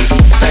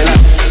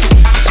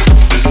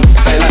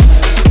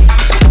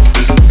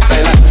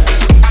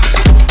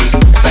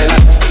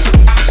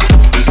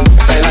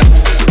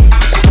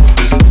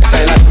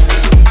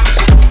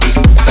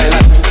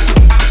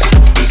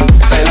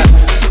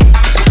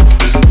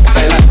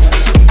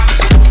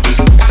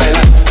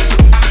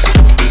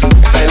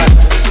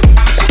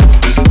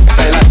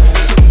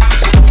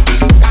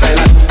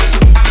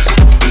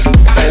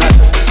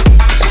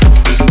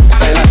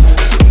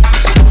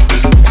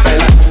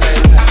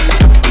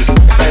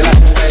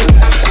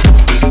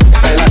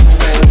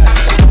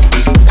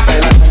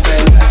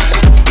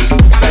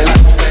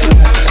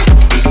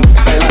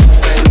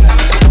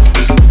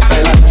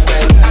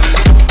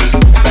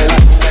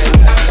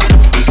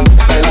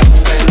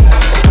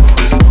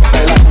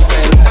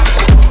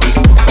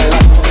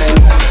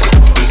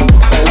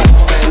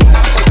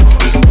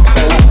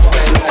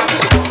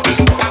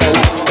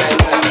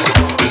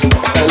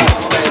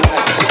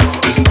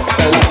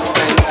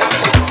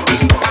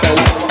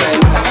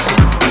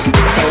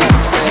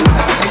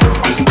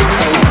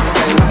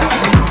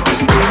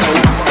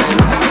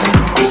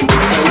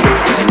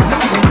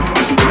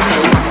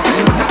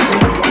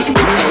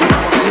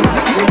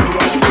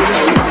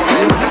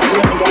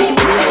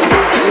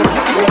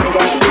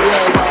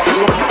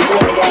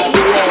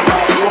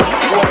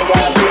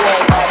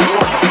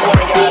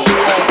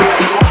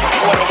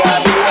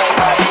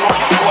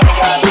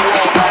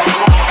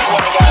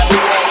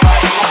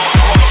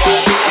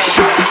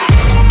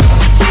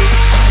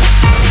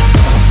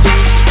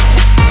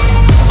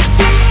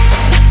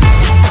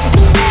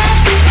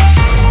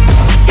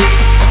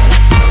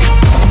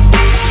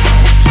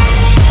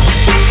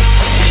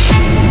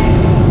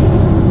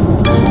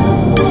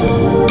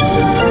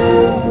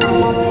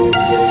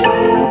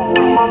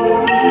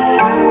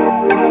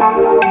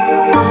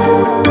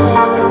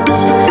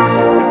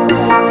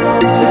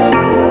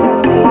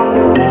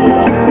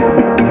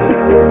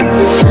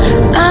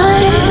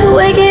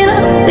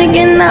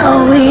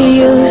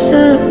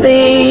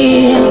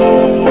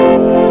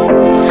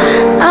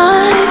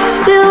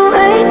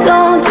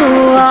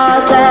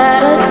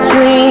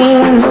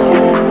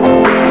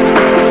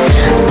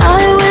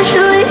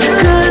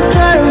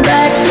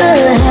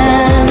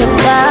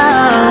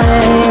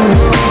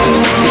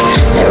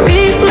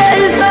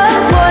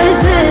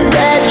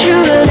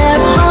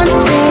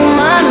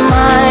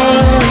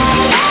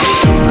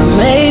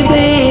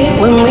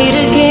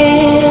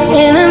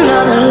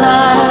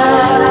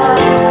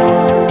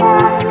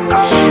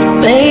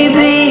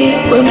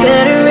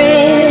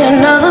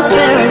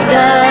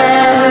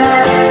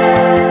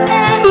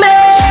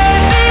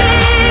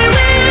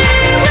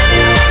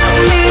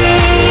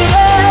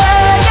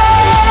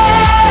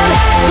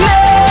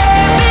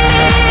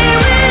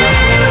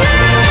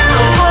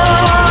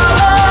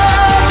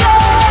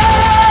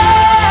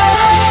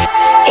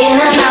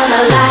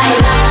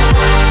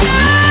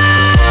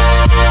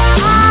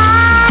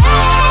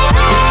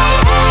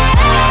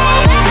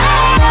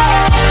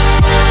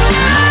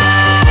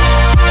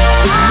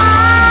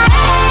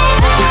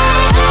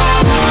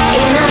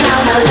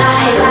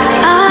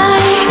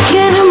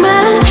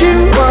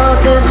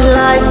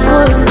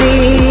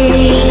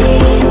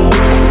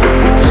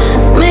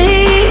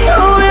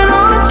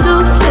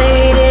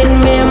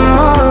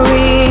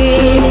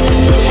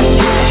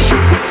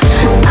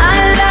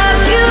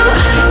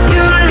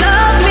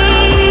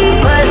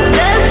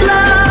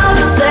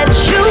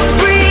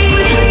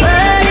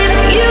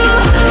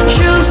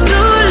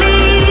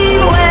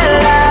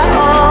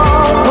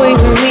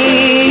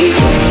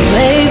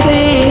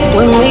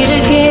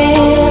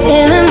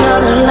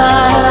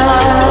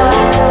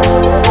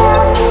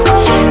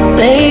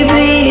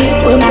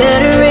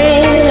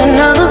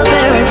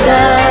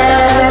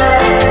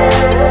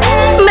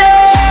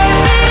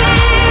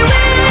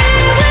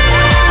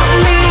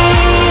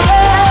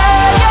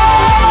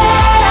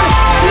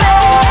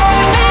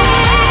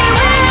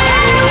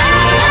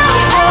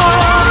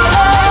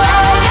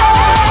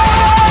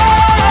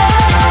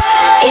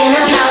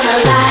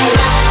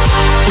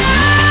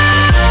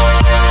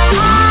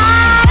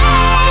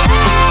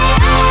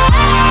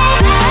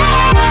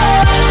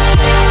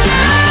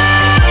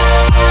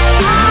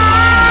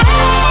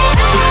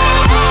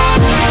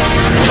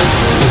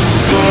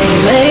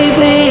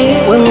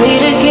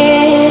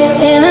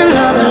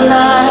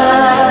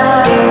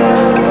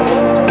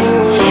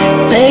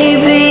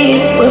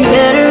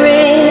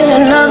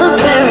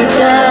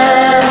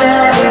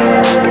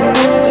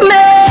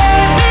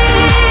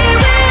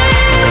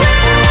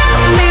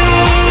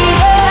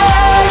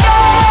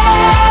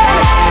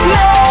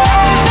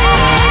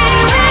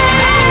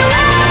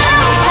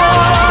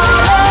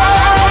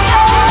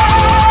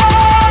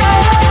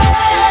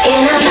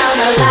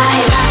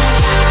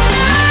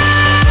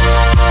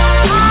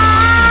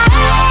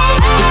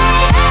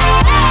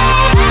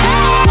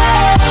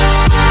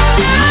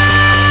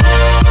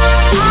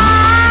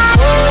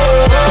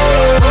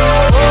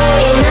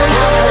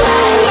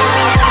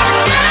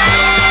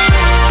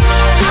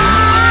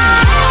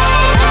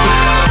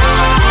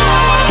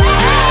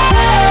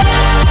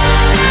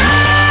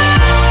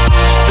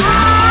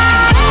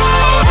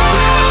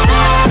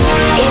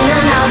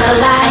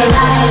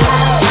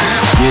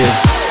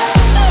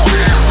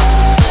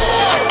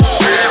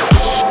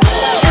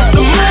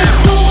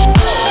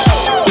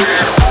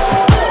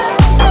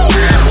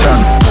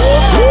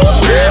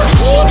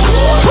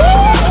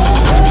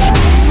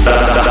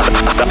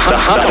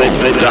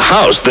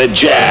 house that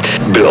Jack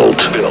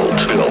built.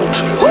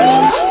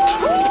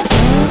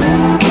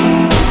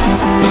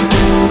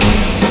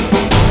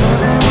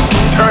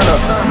 Turn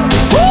up.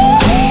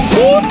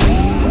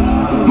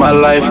 My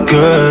life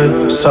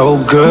good,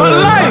 so good.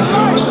 My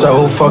life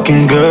so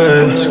fucking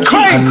good. It's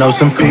crazy. I know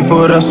some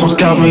people that's gon'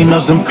 scout me, know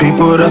some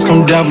people that's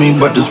gon' doubt me,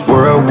 but this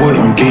world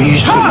wouldn't be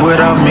shit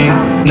without me.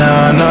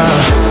 Nah, nah.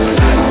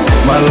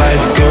 My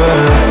life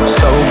good,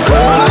 so good.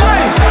 My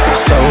life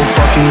so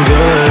fucking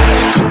good.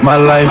 My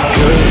life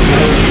good,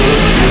 good,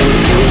 good,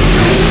 good, good.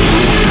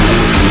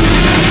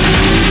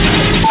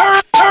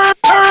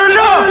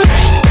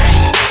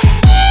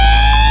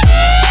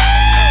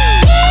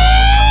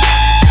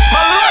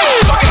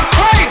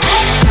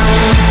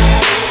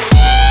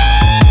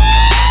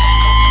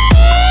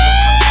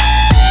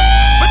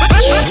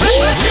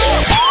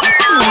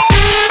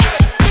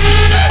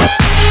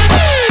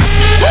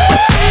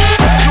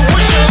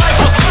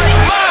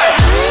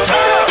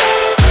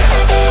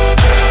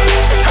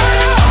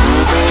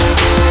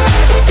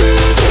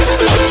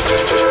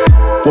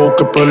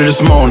 Woke up early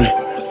this morning,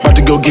 about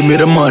to go get me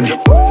the money.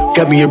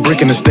 Got me a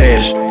brick in the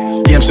stash,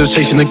 yeah, I'm still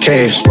chasing the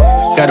cash.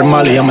 Got a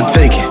molly, I'ma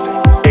take it.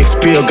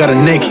 XPL got a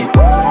naked,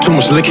 too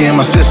much liquor in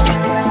my system.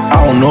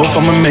 I don't know if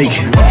I'ma make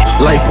it.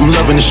 Life, I'm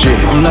loving this shit,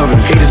 I'm loving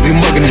it. Haters be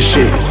mugging this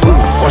shit.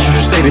 Watch what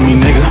you say to me,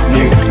 nigga.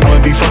 I'ma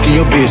be fucking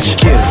your bitch.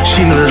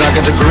 She know that I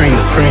got the green,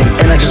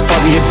 and I just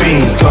popped me a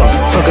bean.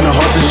 Fucking her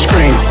hard to the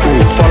screen,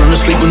 falling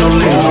asleep with no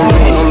lean.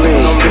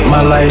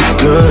 My life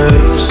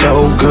good,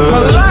 so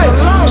good,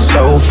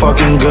 so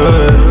fucking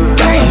good.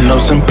 I know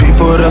some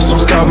people that's gon'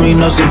 stop me,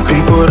 know some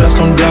people that's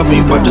gon' doubt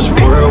me, but this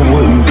world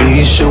wouldn't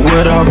be shit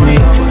without me.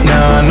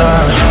 Nah,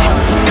 nah.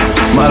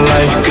 My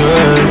life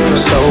good,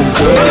 so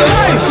good,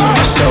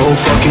 so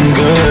fucking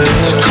good.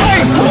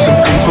 I know some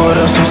people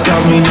that's gon'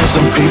 stop me, know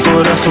some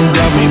people that's gon'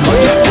 doubt me, but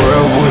this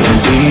world wouldn't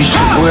be shit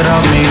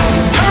without me.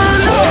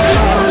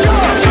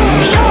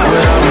 Be shit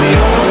without me.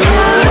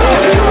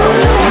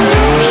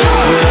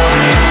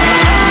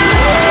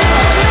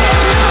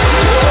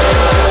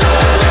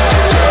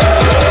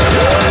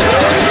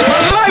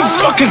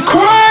 Fucking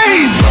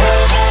crazy.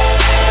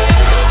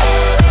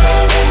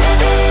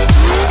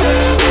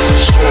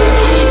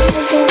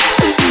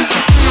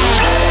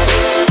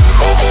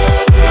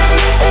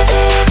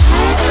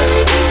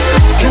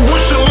 You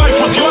wish your life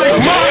was like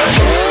mine.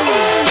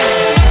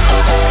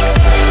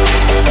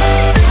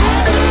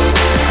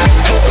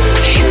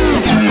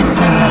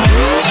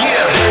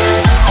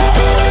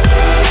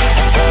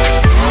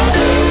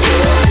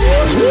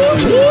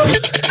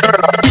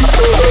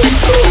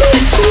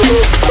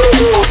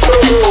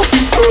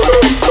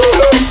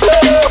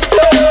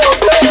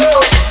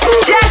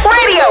 Jack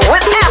Radio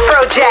with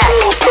Afrojack.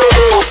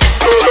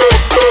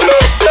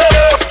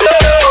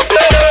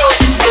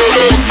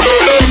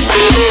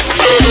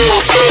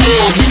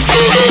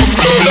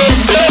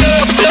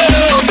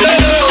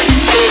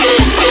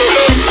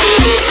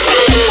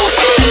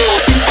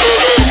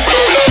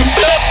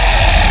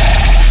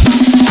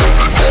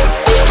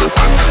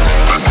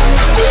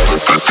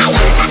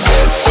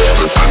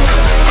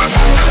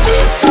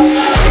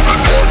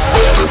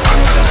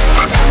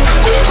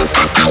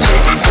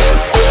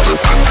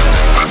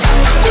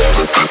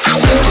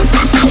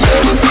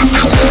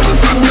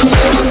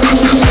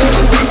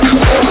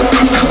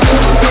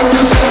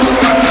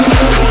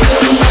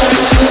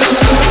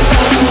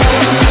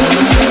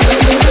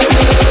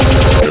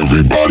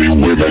 Everybody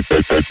with it.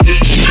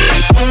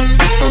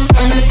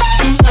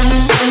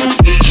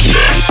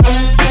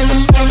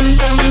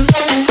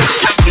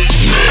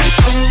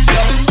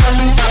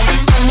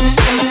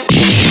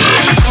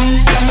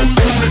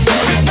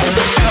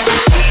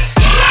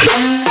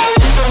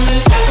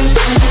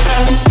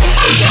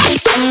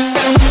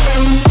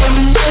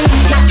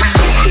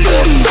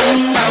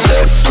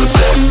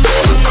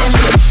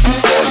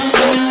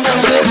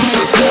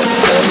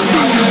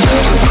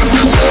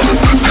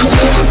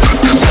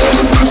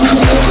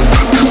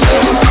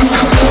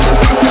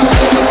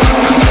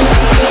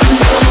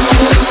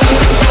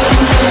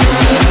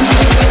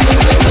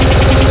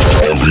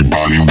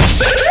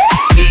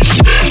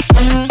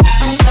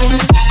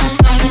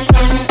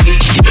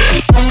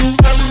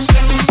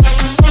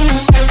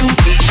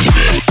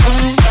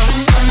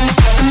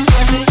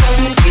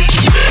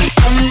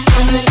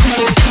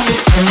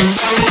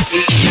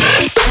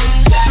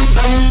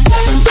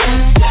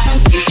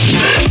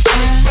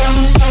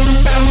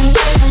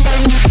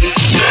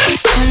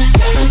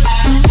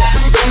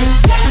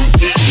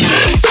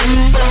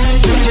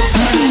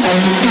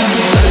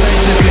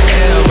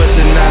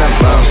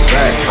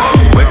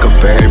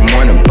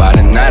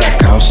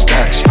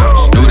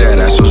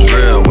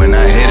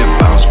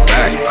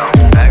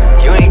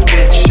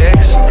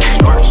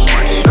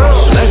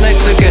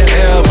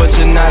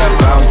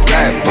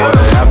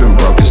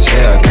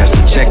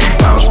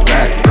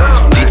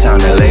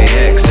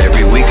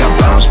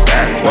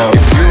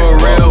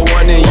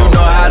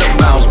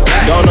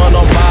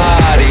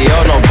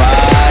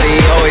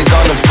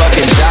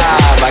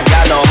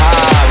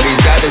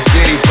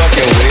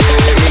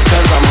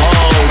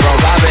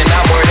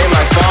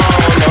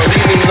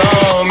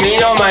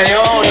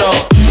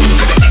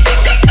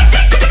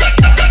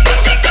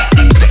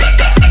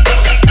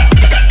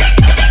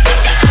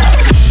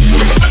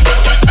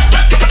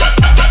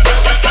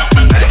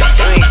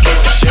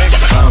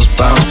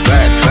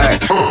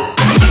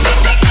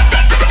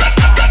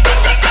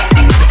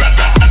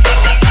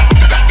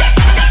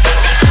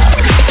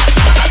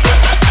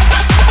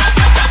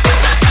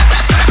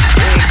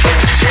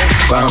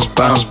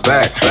 bounce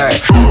back.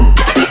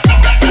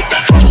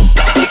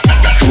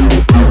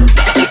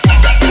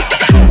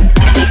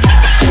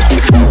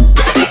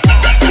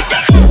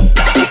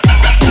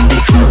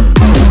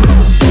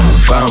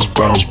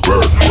 Bounce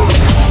back.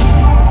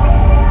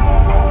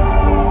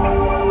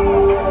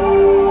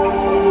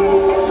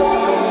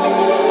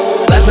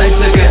 Last night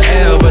took an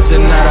L, but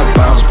tonight I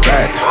bounce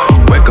back.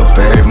 Wake up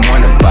every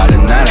morning, by the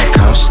night I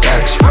count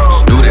stacks.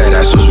 Knew that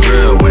ass was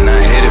real when I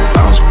hit it,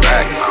 bounce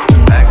back.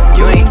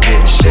 You ain't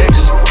getting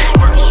checks.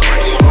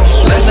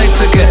 Last night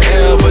took an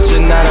L, but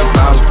tonight I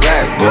bounce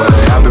back. Boy,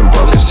 I've been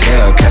broke as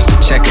hell, catch the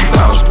check and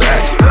bounce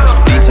back.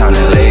 D-Town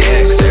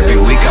LAX, every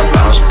week I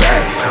bounce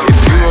back.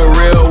 If you a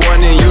real one,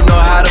 then you know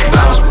how to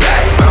bounce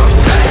back. Bounce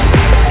back,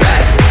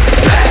 back,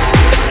 back, back,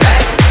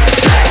 back,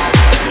 back,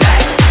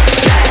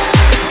 back,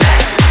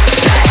 back.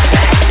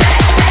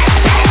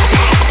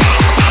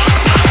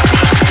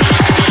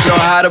 Know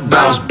how to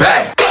bounce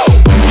back.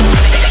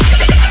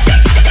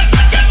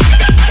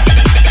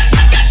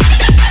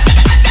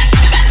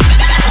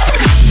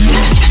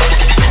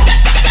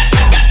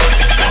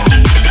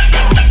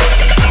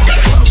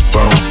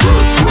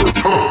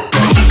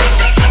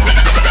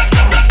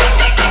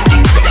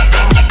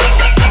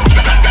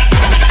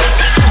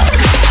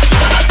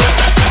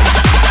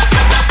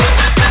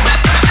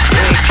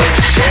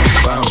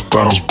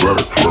 Bounce back.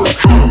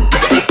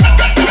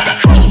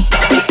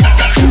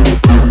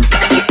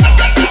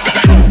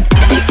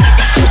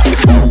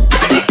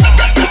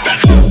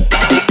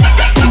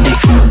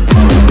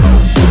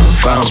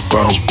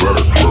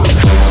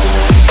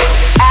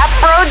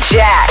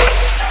 Afrojack.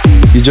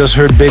 You just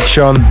heard Big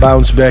Sean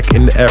bounce back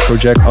in the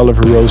Afrojack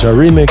Oliver Rosa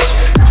remix.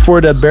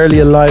 Before that, Barely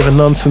Alive and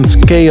Nonsense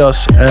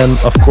Chaos, and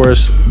of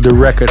course the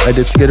record I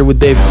did together with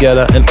David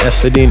Guetta and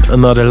Estadine,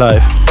 Another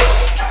Life.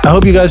 I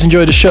hope you guys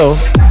enjoyed the show.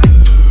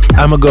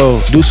 I'ma go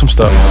do some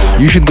stuff.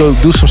 You should go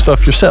do some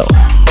stuff yourself.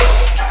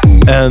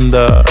 And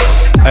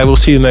I will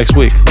see you next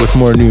week with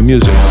more new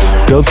music.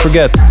 Don't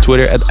forget,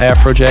 Twitter at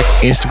Afrojack,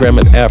 Instagram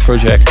at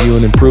Afrojack. New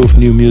and improved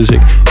new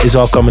music is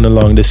all coming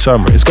along this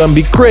summer. It's gonna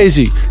be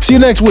crazy. See you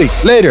next week.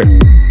 Later.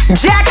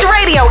 Jacked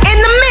Radio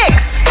in the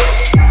mix.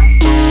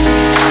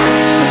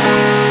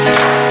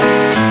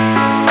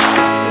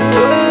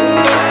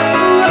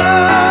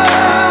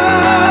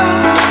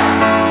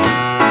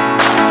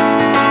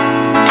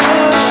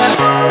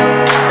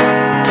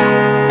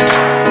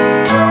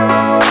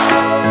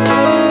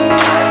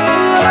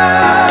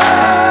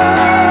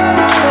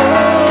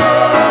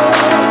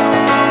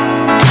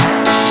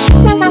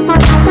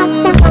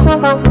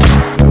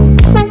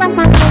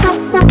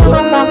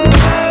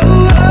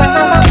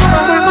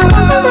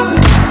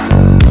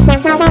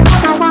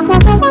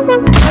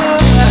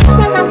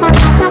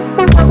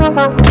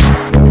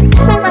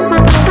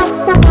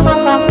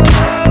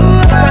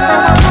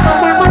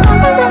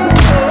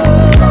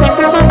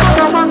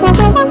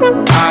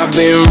 I've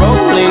been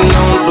rolling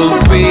on the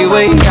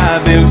freeway,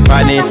 I've been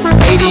riding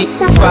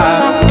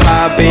 85.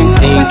 I've been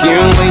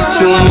thinking way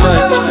too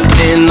much,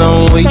 and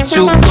I'm way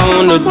too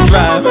gonna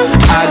drive.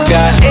 I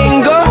got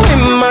anger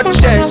in my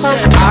chest,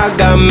 I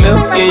got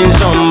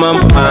millions on my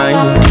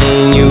mind,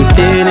 and you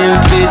didn't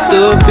fit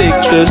the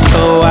picture,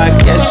 so I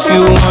guess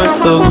you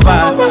want the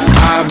vibe.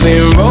 I've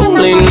been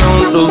rolling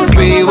on the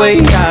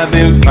freeway, I've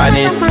been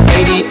riding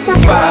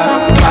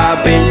 85.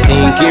 I've been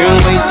thinking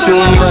way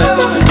too much,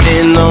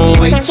 and I'm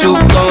way too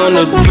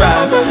gonna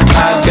drive.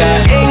 I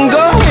got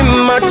anger in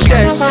my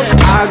chest,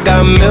 I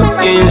got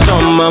millions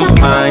on my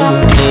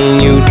mind,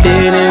 and you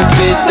didn't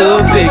fit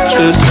the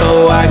picture,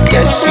 so I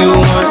guess you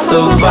want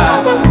the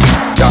vibe.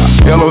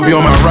 LOV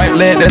on my right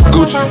leg, that's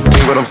Gucci.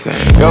 Dig what I'm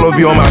saying? LOV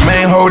on my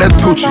main hoe, that's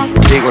Poochie.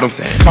 Dig what I'm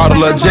saying? Caught a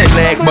little jet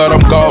lag, but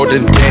I'm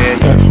golden.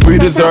 Yeah. We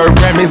deserve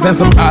Grammys and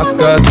some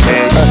Oscars.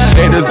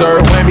 They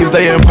deserve Whammies,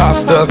 they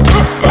imposters.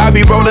 I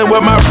be rolling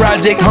with my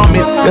project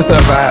homies, it's a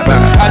vibe.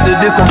 I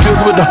just did some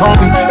deals with the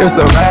homie, it's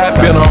a vibe.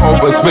 Been on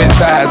over, switch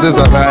sides, it's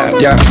a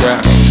vibe. Yeah.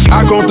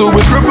 I go through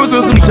with ripples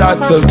and some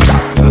shotters.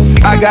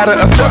 I gotta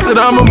accept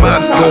that I'm a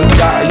monster.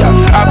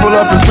 I pull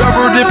up in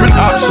several different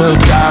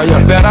options.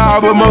 That all,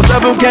 but most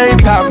of them came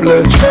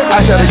topless. I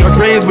shatter your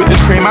dreams with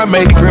this cream I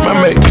make.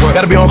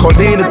 Gotta be on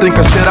codeine to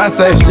think of shit I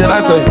say.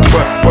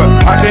 What?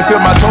 I can't feel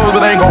my toes,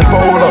 but I ain't gon'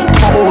 fold up.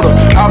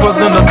 I was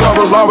in the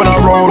double law when I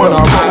rolled.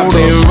 I've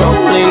been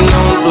rolling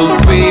on the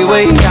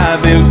freeway,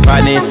 I've been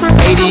riding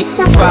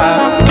 85.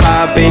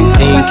 I've been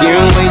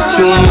thinking way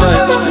too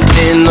much,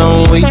 and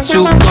I'm way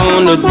too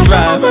gonna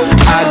drive.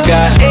 I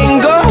got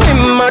anger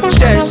in my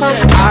chest,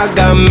 I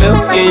got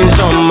millions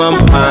on my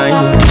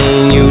mind,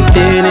 and you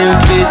didn't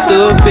fit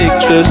the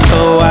picture,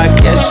 so I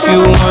guess you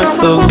want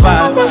the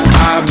vibe.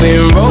 I've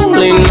been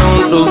rolling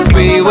on the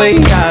freeway,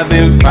 I've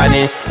been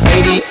riding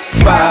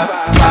 85.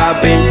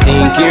 I've been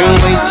thinking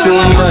way too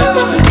much,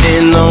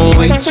 and I'm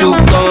way too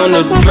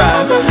gonna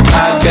drive.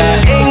 I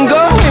got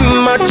anger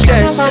in my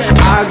chest,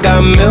 I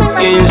got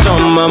millions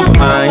on my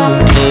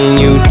mind, and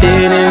you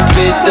didn't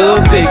fit the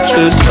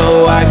picture,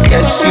 so I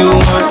guess you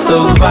want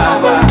the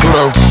vibe.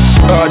 Bro,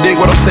 dig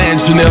what I'm saying,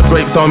 Chanel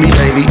drapes on me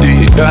daily.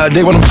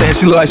 Dig what I'm saying,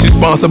 she look like she's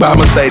sponsored by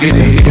Mercedes.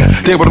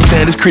 Dig what I'm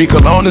saying, this Creek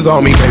cologne is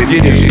on me,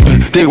 baby.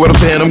 Dig what I'm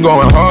saying, I'm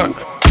going hard.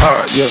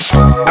 Yeah.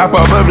 I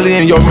pop bubbly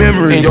in your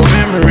memory.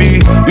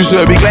 You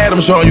should be glad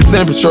I'm showing you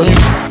sympathy.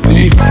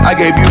 I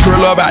gave you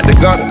real love out the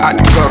gutter.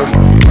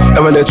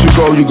 Ever let you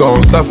go, you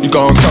gon'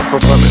 suffer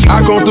from it.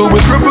 I come through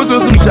with cripples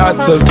and some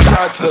shotters.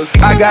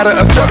 I gotta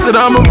accept that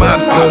I'm a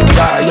monster.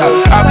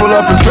 I pull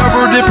up in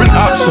several different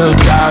options.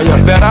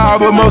 That I,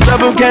 but most of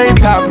them came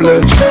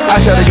topless. I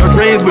shatter your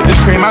dreams with this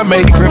cream I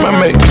make.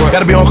 What?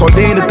 Gotta be on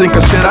codeine to think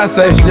of shit I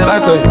say.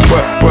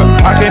 What?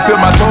 I can't feel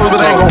my toes, but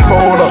they ain't gon'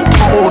 fold up.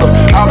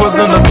 I was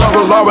in the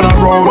double law when I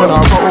rolled.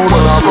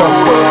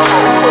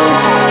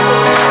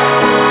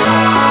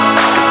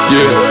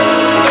 Yeah.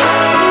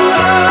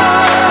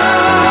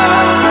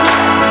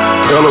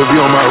 LOV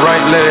on my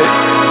right leg.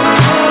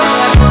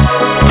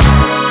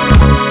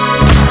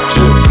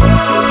 Chill.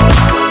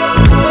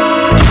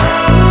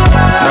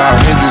 Nah,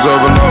 hinges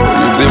overload,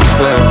 you see what I'm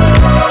saying?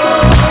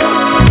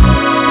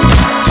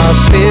 I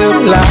feel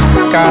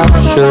like I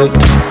should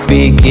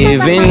be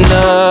giving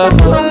up.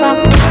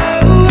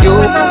 You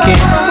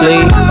can't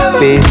leave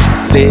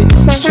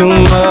it's too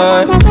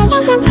much.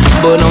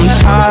 But I'm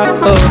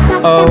tired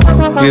of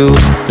you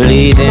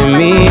leading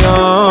me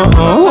on.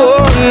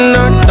 And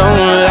I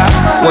don't like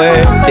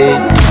where this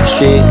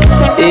shit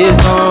is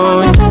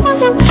going.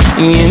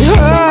 And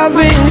I've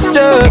been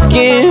stuck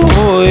in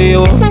all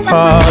your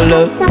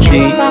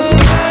apologies.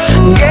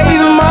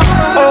 Gave my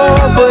all,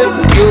 but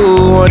you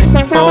want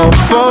it all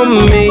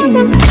from me.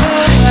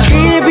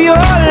 Keep your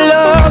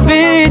love,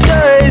 it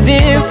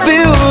doesn't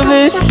feel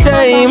the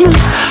same.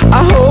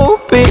 I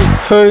hope it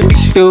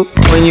hurts you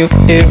when you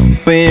hear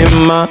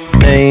my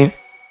name.